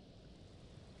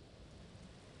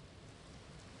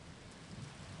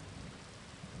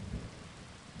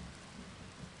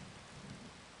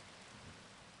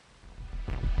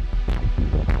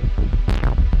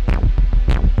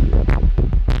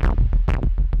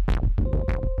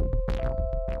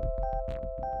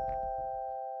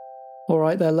 All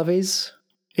right there, lovies.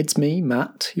 It's me,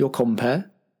 Matt, your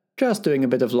compere, just doing a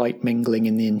bit of light mingling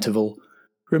in the interval,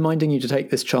 reminding you to take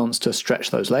this chance to stretch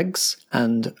those legs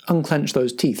and unclench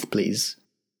those teeth, please.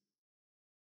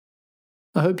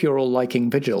 I hope you're all liking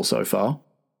Vigil so far.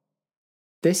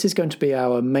 This is going to be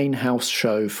our main house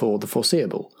show for the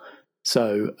foreseeable,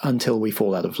 so until we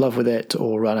fall out of love with it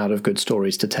or run out of good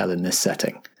stories to tell in this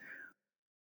setting.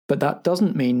 But that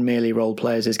doesn't mean Merely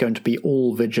Roleplayers is going to be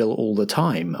all Vigil all the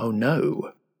time, oh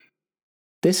no.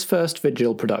 This first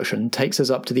Vigil production takes us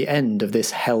up to the end of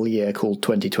this hell year called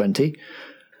 2020,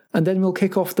 and then we'll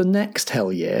kick off the next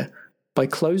hell year by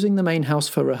closing the main house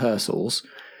for rehearsals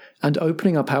and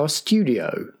opening up our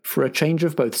studio for a change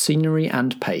of both scenery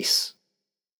and pace.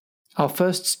 Our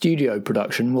first studio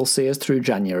production will see us through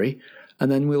January, and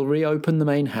then we'll reopen the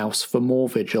main house for more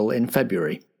Vigil in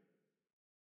February.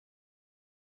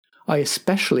 I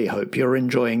especially hope you're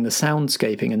enjoying the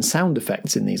soundscaping and sound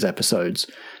effects in these episodes,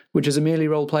 which is a Merely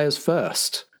Roleplayer's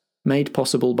first, made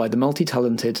possible by the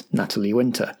multi-talented Natalie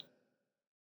Winter.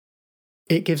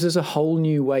 It gives us a whole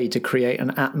new way to create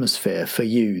an atmosphere for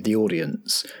you, the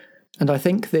audience, and I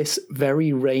think this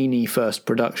very rainy first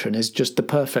production is just the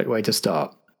perfect way to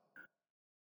start.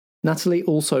 Natalie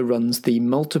also runs the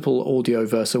multiple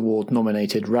Audioverse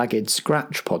Award-nominated Ragged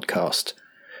Scratch podcast,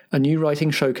 a new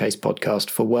writing showcase podcast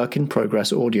for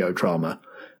work-in-progress audio drama,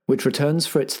 which returns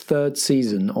for its third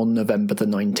season on November the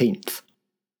 19th.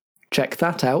 Check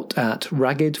that out at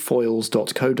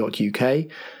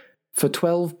raggedfoils.co.uk for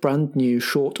 12 brand new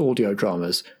short audio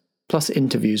dramas, plus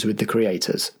interviews with the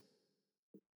creators.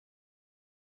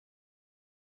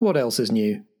 What else is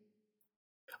new?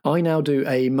 I now do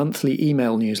a monthly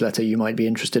email newsletter you might be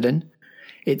interested in.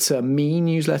 It's a me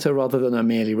newsletter rather than a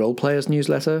Merely Roleplayers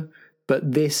newsletter,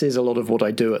 but this is a lot of what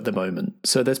I do at the moment,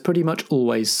 so there's pretty much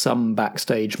always some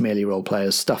backstage Merely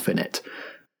Roleplayers stuff in it,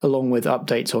 along with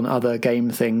updates on other game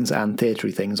things and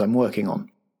theatre things I'm working on.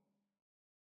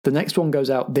 The next one goes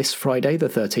out this Friday the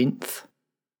 13th.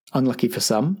 Unlucky for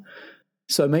some,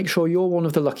 so make sure you're one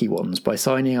of the lucky ones by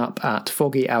signing up at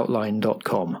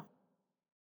foggyoutline.com.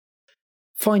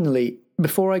 Finally,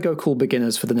 before I go call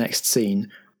beginners for the next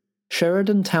scene,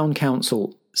 Sheridan Town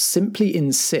Council simply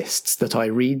insists that I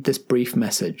read this brief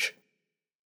message.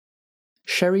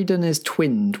 Sheridan is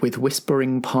twinned with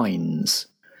Whispering Pines,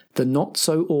 the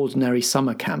not-so-ordinary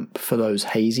summer camp for those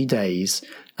hazy days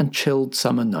and chilled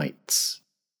summer nights.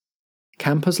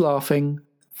 Campers laughing,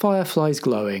 fireflies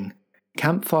glowing,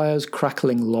 campfires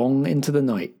crackling long into the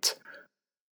night,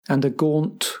 and a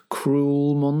gaunt,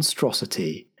 cruel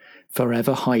monstrosity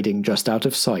forever hiding just out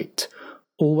of sight,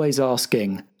 always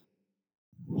asking,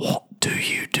 "What do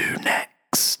you do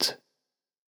next?"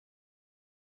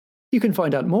 You can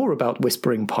find out more about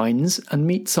Whispering Pines and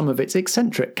meet some of its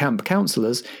eccentric camp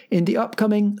counsellors in the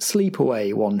upcoming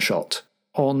Sleepaway one-shot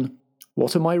on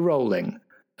What Am I Rolling?,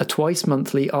 a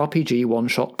twice-monthly RPG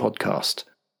one-shot podcast.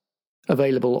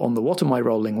 Available on the What Am I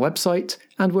Rolling website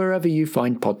and wherever you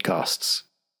find podcasts.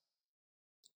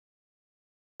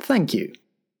 Thank you.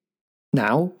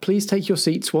 Now, please take your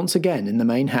seats once again in the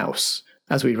main house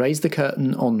as we raise the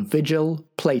curtain on Vigil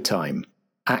Playtime,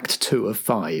 Act 2 of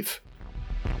 5.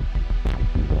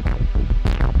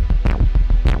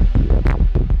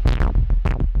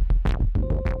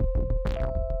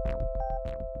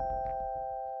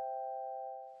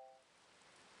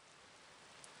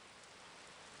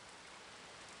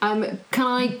 Can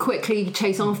I quickly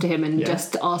chase after him and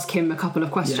just ask him a couple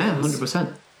of questions? Yeah,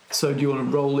 100%. So do you want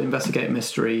to roll Investigate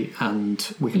Mystery and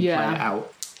we can play it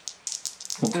out?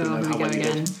 Once we know how well you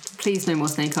did. Please no more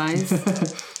snake eyes.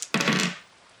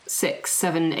 6,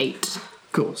 7, 8.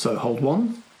 Cool, so hold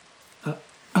 1.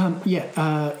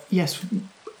 Yes.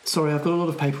 Sorry, I've got a lot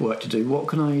of paperwork to do. What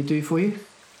can I do for you?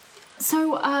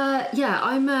 So,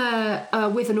 I'm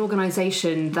with an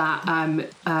organisation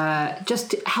that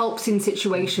just helps in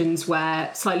situations where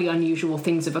slightly unusual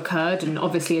things have occurred, and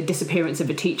obviously a disappearance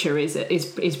of a teacher is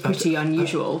pretty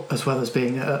unusual. As well as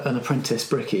being an apprentice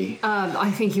brickie. I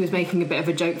think he was making a bit of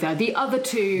a joke there. The other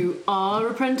two are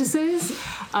apprentices,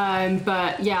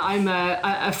 but yeah, I'm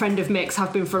a friend of Mick's,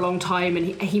 have been for a long time,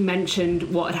 and he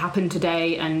mentioned what had happened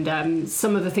today, and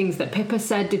some of the things that Pippa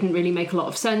said didn't really make a lot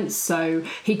of sense, so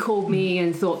he called me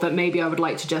and thought that maybe I would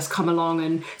like to just come along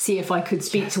and see if I could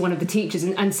speak to one of the teachers,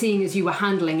 and seeing as you were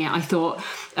handling it, I thought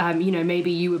maybe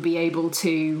you would be able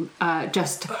to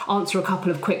just answer a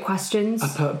couple of quick questions.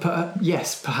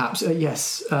 Yes, perhaps.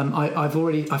 Yes,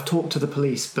 I've talked to the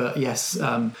police, but yes,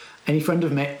 any friend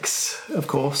of Mick's, of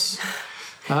course.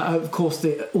 Of course,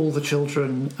 all the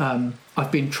children.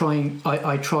 I've been trying.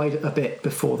 I tried a bit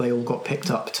before they all got picked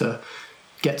up to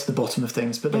get to the bottom of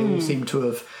things, but they all seem to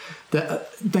have.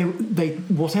 They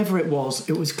whatever it was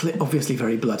obviously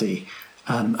very bloody,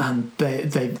 and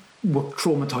they were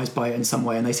traumatized by it in some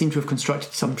way, and they seem to have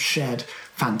constructed some shared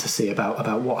fantasy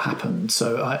about what happened.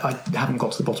 So I haven't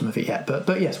got to the bottom of it yet.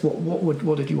 But yes,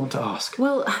 what did you want to ask?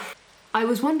 Well, I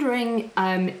was wondering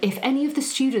if any of the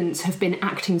students have been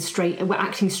acting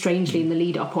strangely in the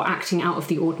lead up, or acting out of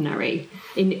the ordinary.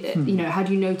 Had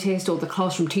you noticed, or the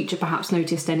classroom teacher perhaps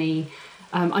noticed any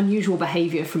unusual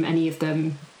behaviour from any of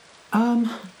them?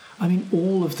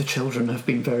 All of the children have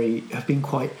been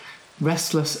quite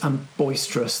restless and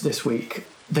boisterous this week.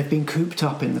 They've been cooped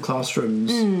up in the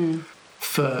classrooms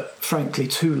for frankly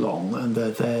too long, and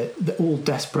they're all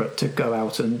desperate to go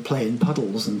out and play in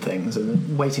puddles and things,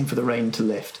 and waiting for the rain to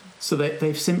lift. So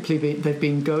they've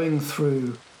been going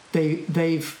through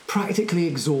they've practically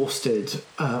exhausted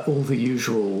all the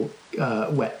usual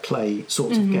wet play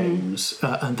sorts of games,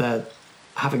 and they're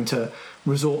having to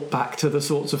resort back to the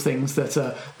sorts of things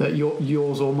that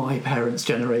yours or my parents'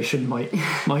 generation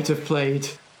might have played.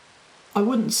 I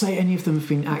wouldn't say any of them have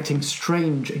been acting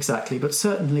strange exactly, but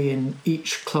certainly in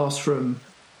each classroom,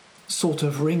 sort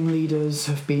of ringleaders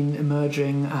have been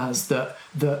emerging as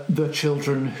the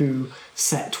children who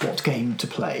set what game to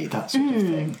play, that sort of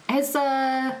thing. Has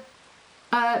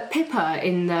Pippa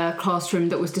in the classroom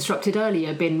that was disrupted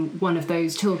earlier been one of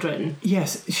those children?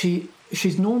 Yes,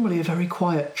 she's normally a very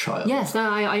quiet child. Yes, no,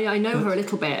 I know her a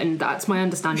little bit, and that's my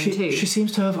understanding too. She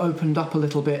seems to have opened up a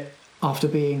little bit after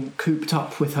being cooped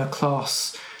up with her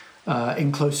class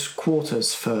in close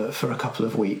quarters for a couple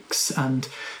of weeks. And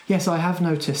yes, I have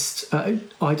noticed,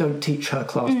 I don't teach her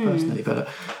class personally, but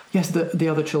yes, the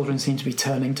other children seem to be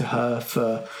turning to her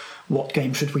for what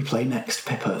game should we play next,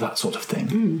 Pippa, that sort of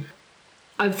thing.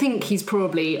 I think he's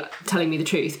probably telling me the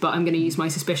truth, but I'm going to use my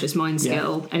suspicious mind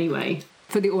skill anyway.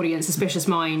 For the audience, suspicious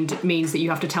mind means that you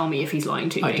have to tell me if he's lying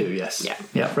to me. I do, yes.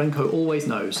 Yeah. Renko always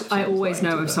knows. I always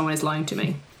know if someone is lying to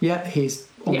me. Yeah, he's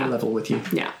on the level with you.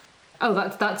 Yeah. Oh,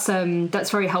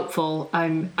 that's very helpful.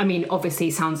 I mean, obviously,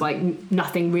 sounds like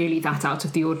nothing really that out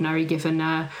of the ordinary, given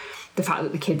the fact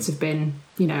that the kids have been,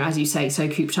 as you say, so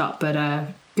cooped up. But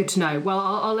good to know. Well,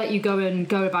 I'll let you go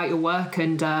about your work,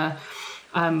 and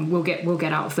we'll get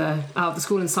out of the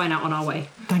school and sign out on our way.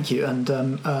 Thank you. And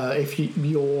if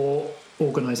your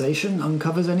organisation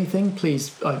uncovers anything,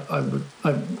 please,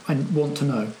 I want to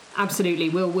know. Absolutely,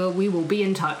 we will be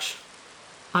in touch.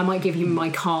 I might give you my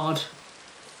card.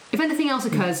 If anything else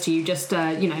occurs to you, just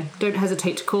don't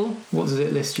hesitate to call. What does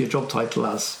it list your job title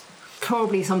as?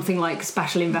 Probably something like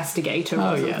special investigator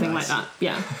or something like that.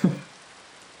 Yeah.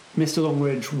 Mr.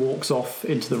 Longridge walks off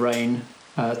into the rain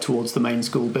towards the main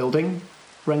school building.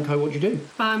 Renko, what do you do?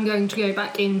 I'm going to go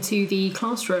back into the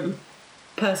classroom.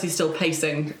 Percy's still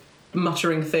pacing,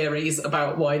 muttering theories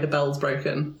about why the bell's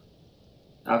broken.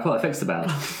 I thought I fixed the bell.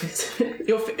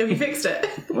 Have you fixed it?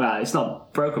 Well, it's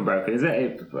not broken, is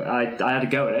it? I had to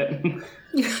go at it.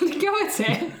 You had to go at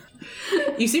it?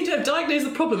 You seem to have diagnosed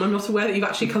the problem. I'm not aware that you've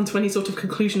actually come to any sort of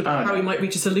conclusion about how we might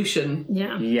reach a solution.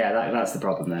 Yeah. Yeah, that's the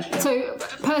problem there. Yeah. So,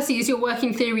 Percy, is your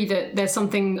working theory that there's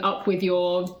something up with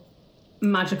your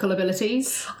magical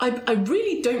abilities? I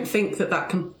really don't think that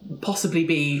can possibly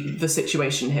be the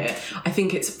situation here. I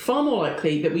think it's far more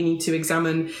likely that we need to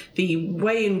examine the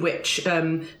way in which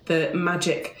the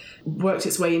magic worked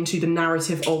its way into the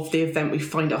narrative of the event we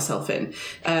find ourselves in.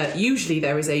 Usually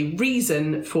there is a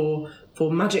reason for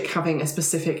magic having a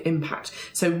specific impact.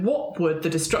 So what would the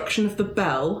destruction of the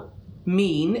bell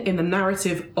mean in the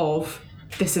narrative of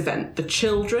this event? The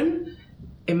children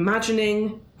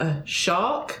imagining a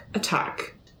shark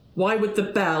attack. Why would the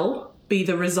bell be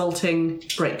the resulting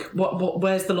break?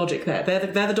 Where's the logic there?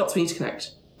 They're the dots we need to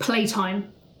connect.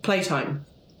 Playtime.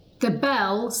 The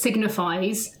bell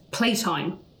signifies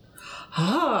playtime.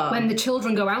 When the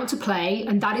children go out to play,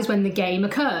 and that is when the game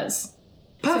occurs.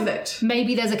 Perfect. So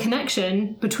maybe there's a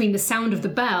connection between the sound of the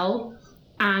bell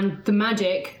and the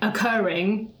magic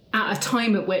occurring at a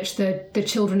time at which the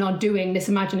children are doing this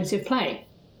imaginative play.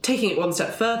 Taking it one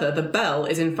step further, the bell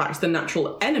is in fact the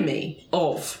natural enemy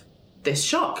of this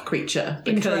shark creature.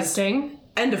 Interesting.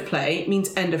 End of play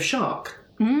means end of shark.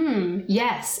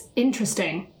 Yes,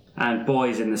 interesting. And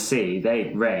boys in the sea,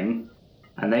 they ring,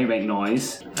 and they make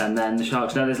noise, and then the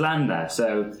sharks know there's land there,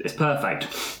 so it's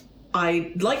perfect.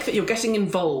 I like that you're getting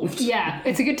involved. Yeah,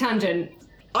 it's a good tangent.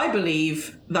 I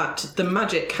believe that the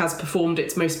magic has performed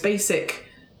its most basic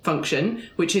function,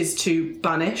 which is to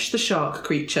banish the shark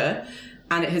creature,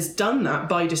 and it has done that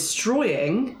by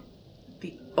destroying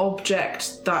the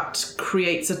object that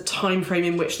creates a time frame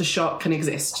in which the shark can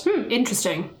exist.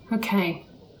 Interesting. Okay.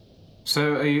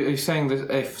 So are you saying that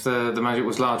if the magic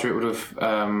was larger, it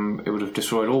would have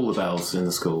destroyed all the bells in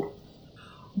the school?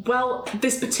 Well,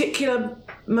 this particular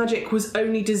magic was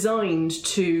only designed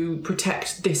to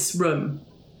protect this room.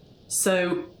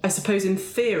 So I suppose in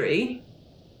theory,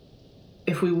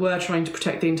 if we were trying to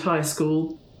protect the entire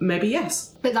school, maybe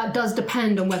yes. But that does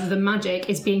depend on whether the magic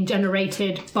is being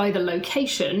generated by the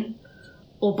location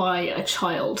or by a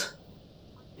child.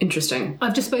 Interesting.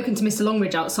 I've just spoken to Mr.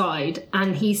 Longridge outside,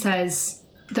 and he says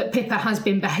that Pippa has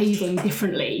been behaving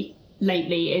differently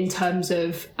lately in terms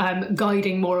of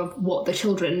guiding more of what the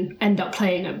children end up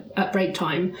playing at break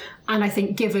time. And I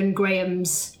think given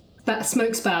Graham's that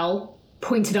smoke spell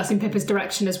pointed us in Pippa's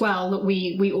direction as well, that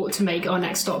we ought to make our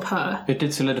next stop her. It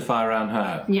did solidify around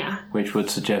her. Yeah. Which would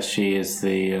suggest she is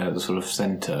the sort of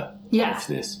centre of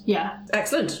this. Yeah.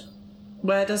 Excellent.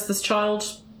 Where does this child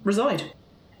reside?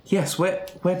 Yes, where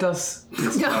does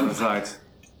this town reside?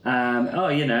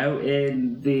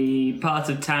 In the part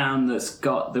of town that's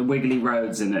got the wiggly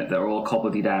roads in it that are all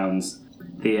cobbledy downs.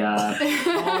 The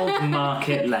old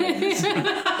market lanes.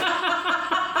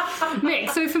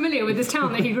 Mick's so familiar with this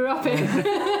town that he grew up in.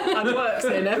 And works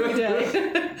in every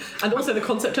day. And also the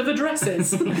concept of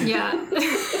addresses. Yeah.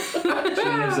 She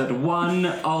lives at 1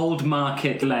 Old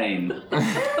Market Lane.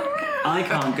 I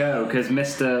can't go because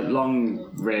Mr.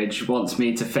 Longridge wants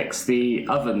me to fix the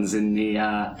ovens in the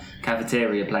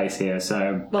cafeteria place here,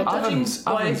 so... Well,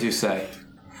 Ovens, you say?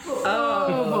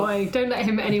 Oh boy, don't let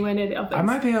him anywhere near the ovens. I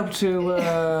might be able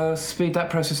to speed that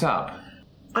process up.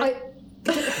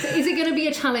 Is it going to be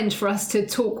a challenge for us to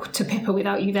talk to Pippa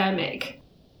without you there, Mick?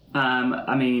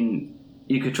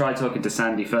 You could try talking to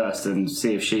Sandy first and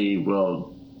see if she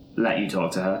will let you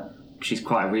talk to her. She's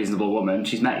quite a reasonable woman.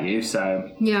 She's met you,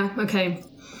 so... Yeah, okay.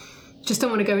 Just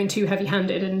don't want to go in too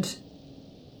heavy-handed and...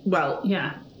 Well,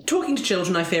 yeah. Talking to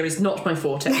children, I fear, is not my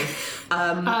forte.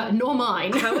 Nor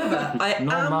mine. However,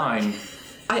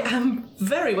 I am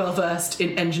very well versed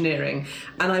in engineering,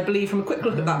 and I believe from a quick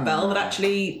look at that bell that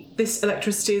actually this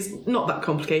electricity is not that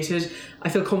complicated. I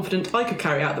feel confident I could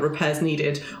carry out the repairs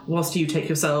needed whilst you take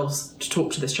yourselves to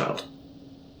talk to this child.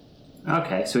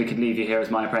 Okay, so we could leave you here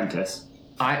as my apprentice.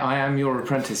 I am your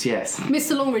apprentice, yes.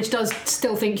 Mr. Longridge does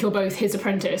still think you're both his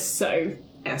apprentice, so...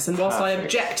 Yes, and whilst I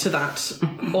object to that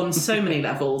on so many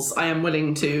levels, I am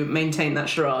willing to maintain that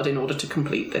charade in order to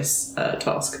complete this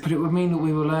task. But it would mean that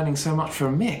we were learning so much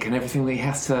from Mick and everything that he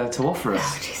has to offer us.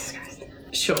 Oh, Jesus Christ.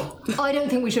 Sure. I don't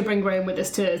think we should bring Graham with us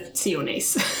to see your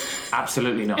niece.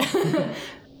 Absolutely not.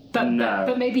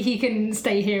 But maybe he can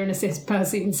stay here and assist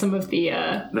Percy in some of the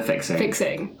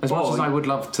fixing. As much as I would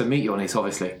love to meet your niece,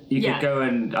 obviously. You could go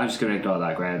and... I'm just going to ignore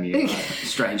that, Graham. You're a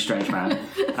strange man.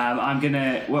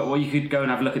 You could go and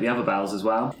have a look at the other bells as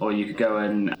well, or you could go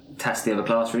and test the other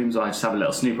classrooms, or just have a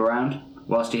little snoop around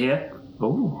whilst you're here.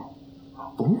 Ooh.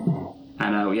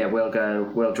 And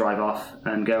we'll drive off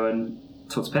and go and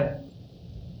talk to Pip.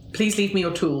 Please leave me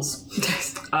your tools.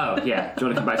 Oh, yeah. Do you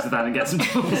want to come back to the van and get some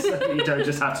tools so you don't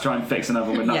just have to try and fix an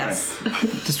oven with nothing? Yes.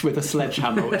 Just with a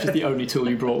sledgehammer, which is the only tool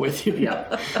you brought with you.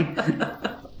 Yeah.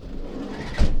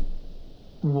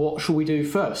 What shall we do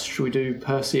first? Shall we do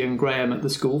Percy and Graham at the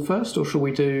school first, or shall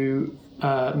we do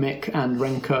Mick and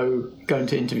Renko going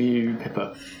to interview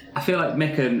Pippa? I feel like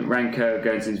Mick and Renko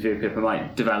going to interview Pippa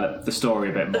might develop the story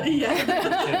a bit more.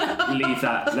 Yeah. Leave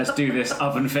that. Let's do this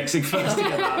oven fixing first to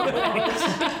get that out of the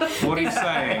way. What are you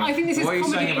saying? I think this is what are you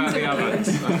comedy saying about the interlude.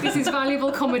 ovens? This is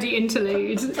valuable comedy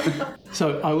interlude.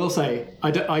 So I will say,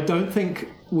 I don't think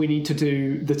we need to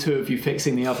do the two of you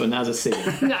fixing the oven as a scene.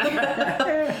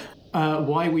 No.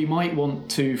 Why we might want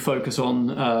to focus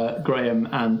on Graham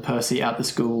and Percy at the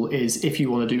school is if you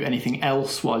want to do anything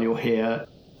else while you're here.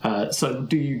 So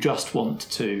do you just want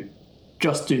to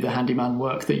just do the handyman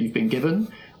work that you've been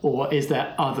given, or is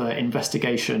there other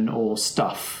investigation or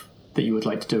stuff that you would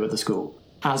like to do at the school?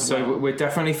 We're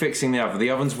definitely fixing the oven. The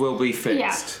ovens will be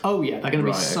fixed. Yeah. Oh yeah, they're going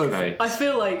to be so okay. I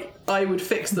feel like I would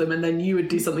fix them and then you would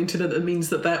do something to them that means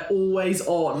that they're always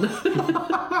on.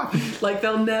 Like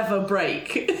they'll never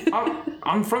break.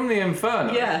 I'm from the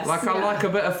Inferno. Yes. I like a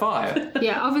bit of fire.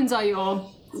 Yeah, ovens are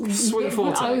your... Sweet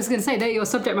forte. I was going to say, they're your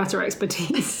subject matter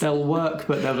expertise. They'll work,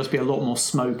 but they'll just be a lot more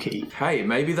smoky. Hey,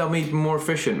 maybe they'll be more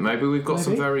efficient. Maybe we've got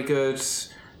some very good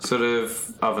sort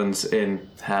of ovens in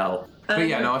hell. But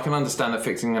yeah, no, I can understand that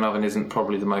fixing an oven isn't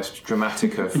probably the most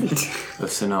dramatic of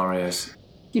scenarios.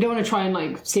 You don't want to try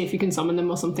and see if you can summon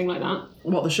them or something like that.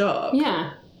 What, the shark?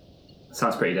 Yeah.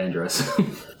 Sounds pretty dangerous.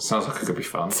 Sounds like it could be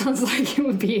fun. Sounds like it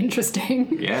would be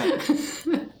interesting. Yeah.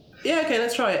 Yeah, okay,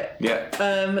 let's try it.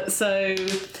 Yeah. So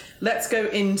let's go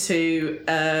into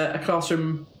a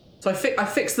classroom. So I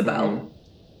fixed the bell. Mm-hmm.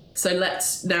 So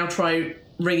let's now try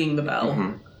ringing the bell.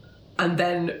 Mm-hmm. And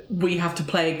then we have to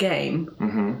play a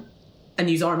game and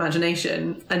use our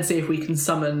imagination and see if we can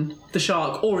summon the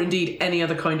shark or indeed any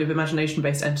other kind of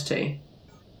imagination-based entity.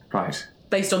 Right.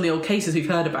 Based on the old cases we've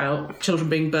heard about,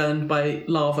 children being burned by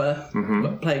lava,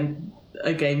 playing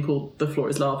a game called The Floor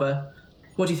is Lava.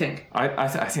 What do you think? I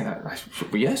think that...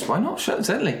 Yes, why not? Sure,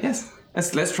 certainly, yes.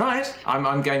 Let's try it.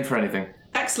 I'm game for anything.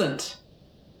 Excellent.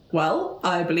 Well,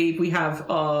 I believe we have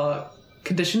our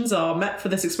conditions are met for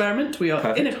this experiment. We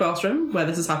are in a classroom where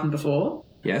this has happened before.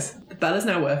 Yes. The bell is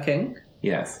now working.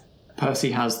 Yes.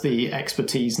 Percy has the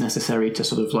expertise necessary to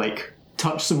sort of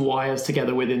touch some wires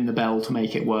together within the bell to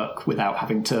make it work without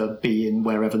having to be in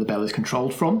wherever the bell is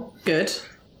controlled from. Good.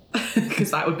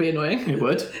 Because that would be annoying. It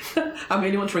would. I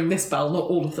mean, you want to ring this bell, not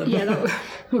all of them. Yeah, that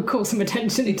would call some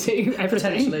attention to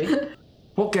everything. Potentially.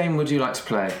 What game would you like to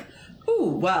play? Ooh,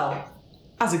 well,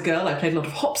 As a girl, I played a lot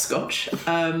of hopscotch.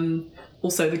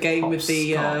 Also, the game with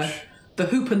the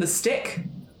hoop and the stick.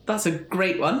 That's a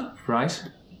great one. Right.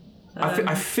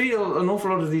 I feel an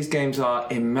awful lot of these games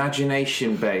are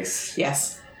imagination-based.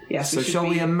 Yes. So shall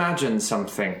we imagine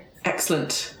something?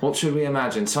 Excellent. What should we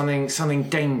imagine? Something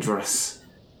dangerous.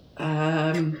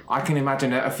 I can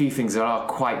imagine a few things that are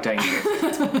quite dangerous.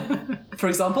 For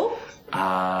example?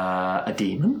 A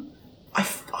demon?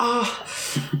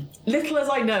 Little as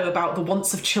I know about the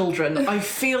wants of children, I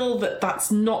feel that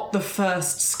that's not the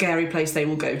first scary place they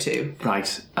will go to.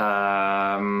 Right.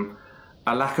 A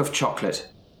lack of chocolate.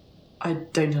 I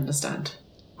don't understand.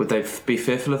 Would they be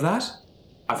fearful of that?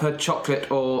 I've heard chocolate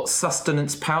or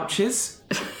sustenance pouches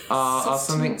are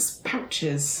something. Sustenance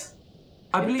pouches.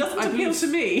 It doesn't appeal to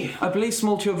me. I believe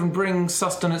small children bring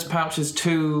sustenance pouches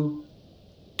to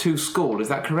school. Is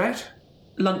that correct?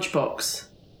 Lunchbox.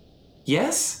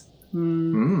 Yes.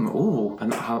 Ooh,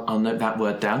 and I'll note that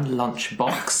word down.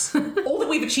 Lunchbox. All that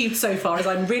we've achieved so far is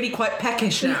I'm really quite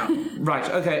peckish now. Right.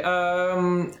 Okay.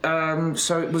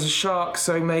 So it was a shark.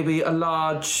 So maybe a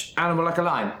large animal like a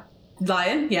lion.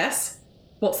 Lion. Yes.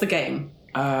 What's the game?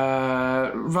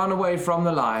 Run away from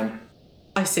the lion.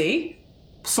 I see.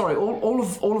 Sorry.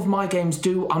 All of my games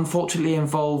do unfortunately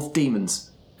involve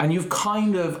demons, and you've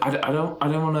kind of. I don't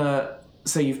want to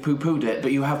say you've poo-pooed it,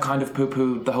 but you have kind of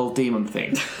poo-pooed the whole demon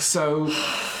thing. So,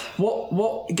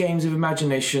 what games of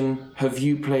imagination have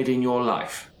you played in your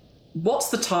life? What's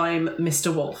the time,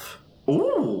 Mr. Wolf?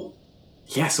 Ooh,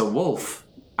 yes, a wolf,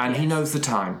 and he knows the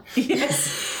time.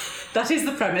 Yes, that is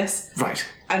the premise. Right.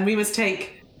 And we must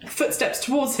take footsteps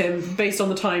towards him based on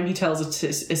the time he tells us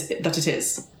that it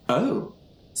is. Oh.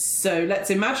 So let's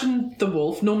imagine the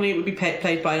wolf. Normally it would be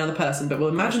played by another person, but we'll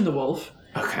imagine the wolf.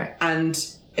 Okay. And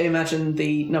imagine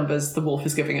the numbers the wolf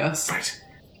is giving us. Right.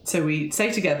 So we say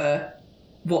together,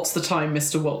 what's the time,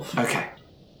 Mr. Wolf? Okay.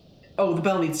 Oh, the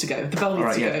bell needs to go. The bell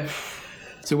needs to go.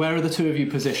 So where are the two of you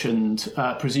positioned?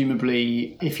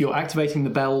 Presumably, if you're activating the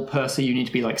bell, Percy, you need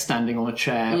to be like standing on a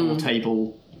chair or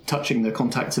table, touching the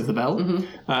contacts of the bell.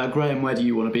 Mm-hmm. Graham, where do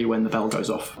you want to be when the bell goes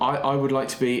off? I would like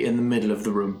to be in the middle of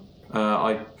the room.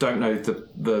 I don't know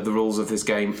the rules of this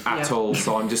game at all,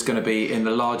 so I'm just going to be in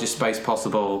the largest space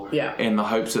possible in the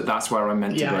hopes that that's where I'm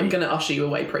meant to be. Yeah, I'm going to usher you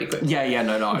away pretty quickly. No,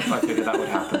 I figured that would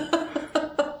happen.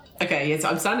 Okay, so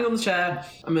I'm standing on the chair.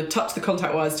 I'm going to touch the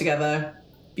contact wires together.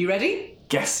 You ready?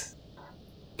 Yes.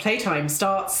 Playtime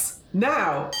starts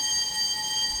now.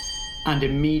 And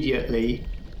immediately,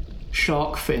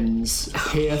 shark fins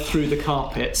appear through the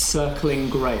carpet, circling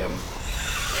Graham.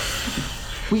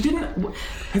 We didn't...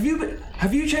 Have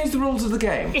you changed the rules of the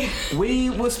game? We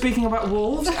were speaking about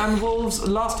wolves, and wolves,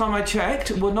 last time I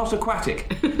checked, were not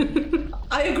aquatic.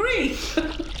 I agree.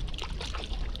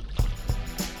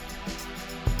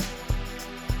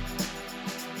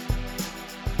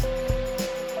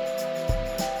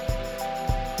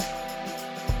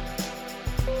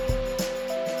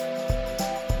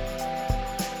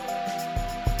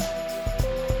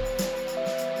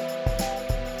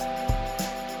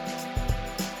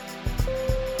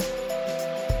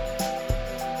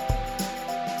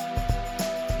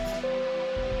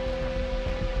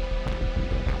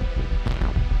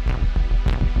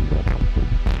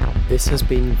 This has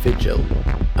been Vigil,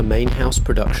 a main house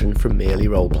production from Merely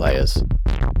Roleplayers.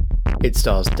 It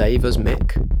stars Dave as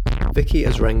Mick, Vicky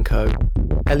as Renko,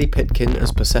 Ellie Pitkin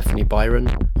as Persephone Byron,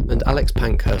 and Alex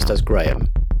Pankhurst as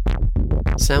Graham.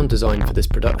 Sound design for this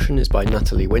production is by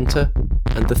Natalie Winter,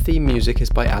 and the theme music is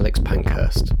by Alex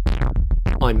Pankhurst.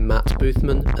 I'm Matt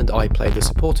Boothman, and I play the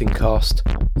supporting cast,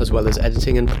 as well as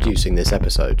editing and producing this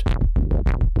episode.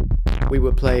 We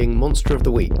were playing Monster of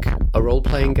the Week, a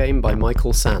role-playing game by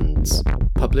Michael Sands,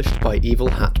 published by Evil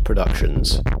Hat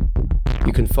Productions.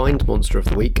 You can find Monster of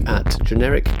the Week at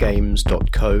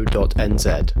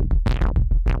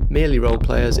genericgames.co.nz. Merely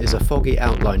Roleplayers is a Foggy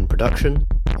Outline production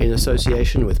in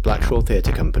association with Blackshaw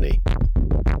Theatre Company.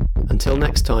 Until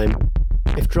next time,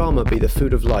 if drama be the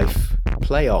food of life,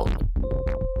 play on.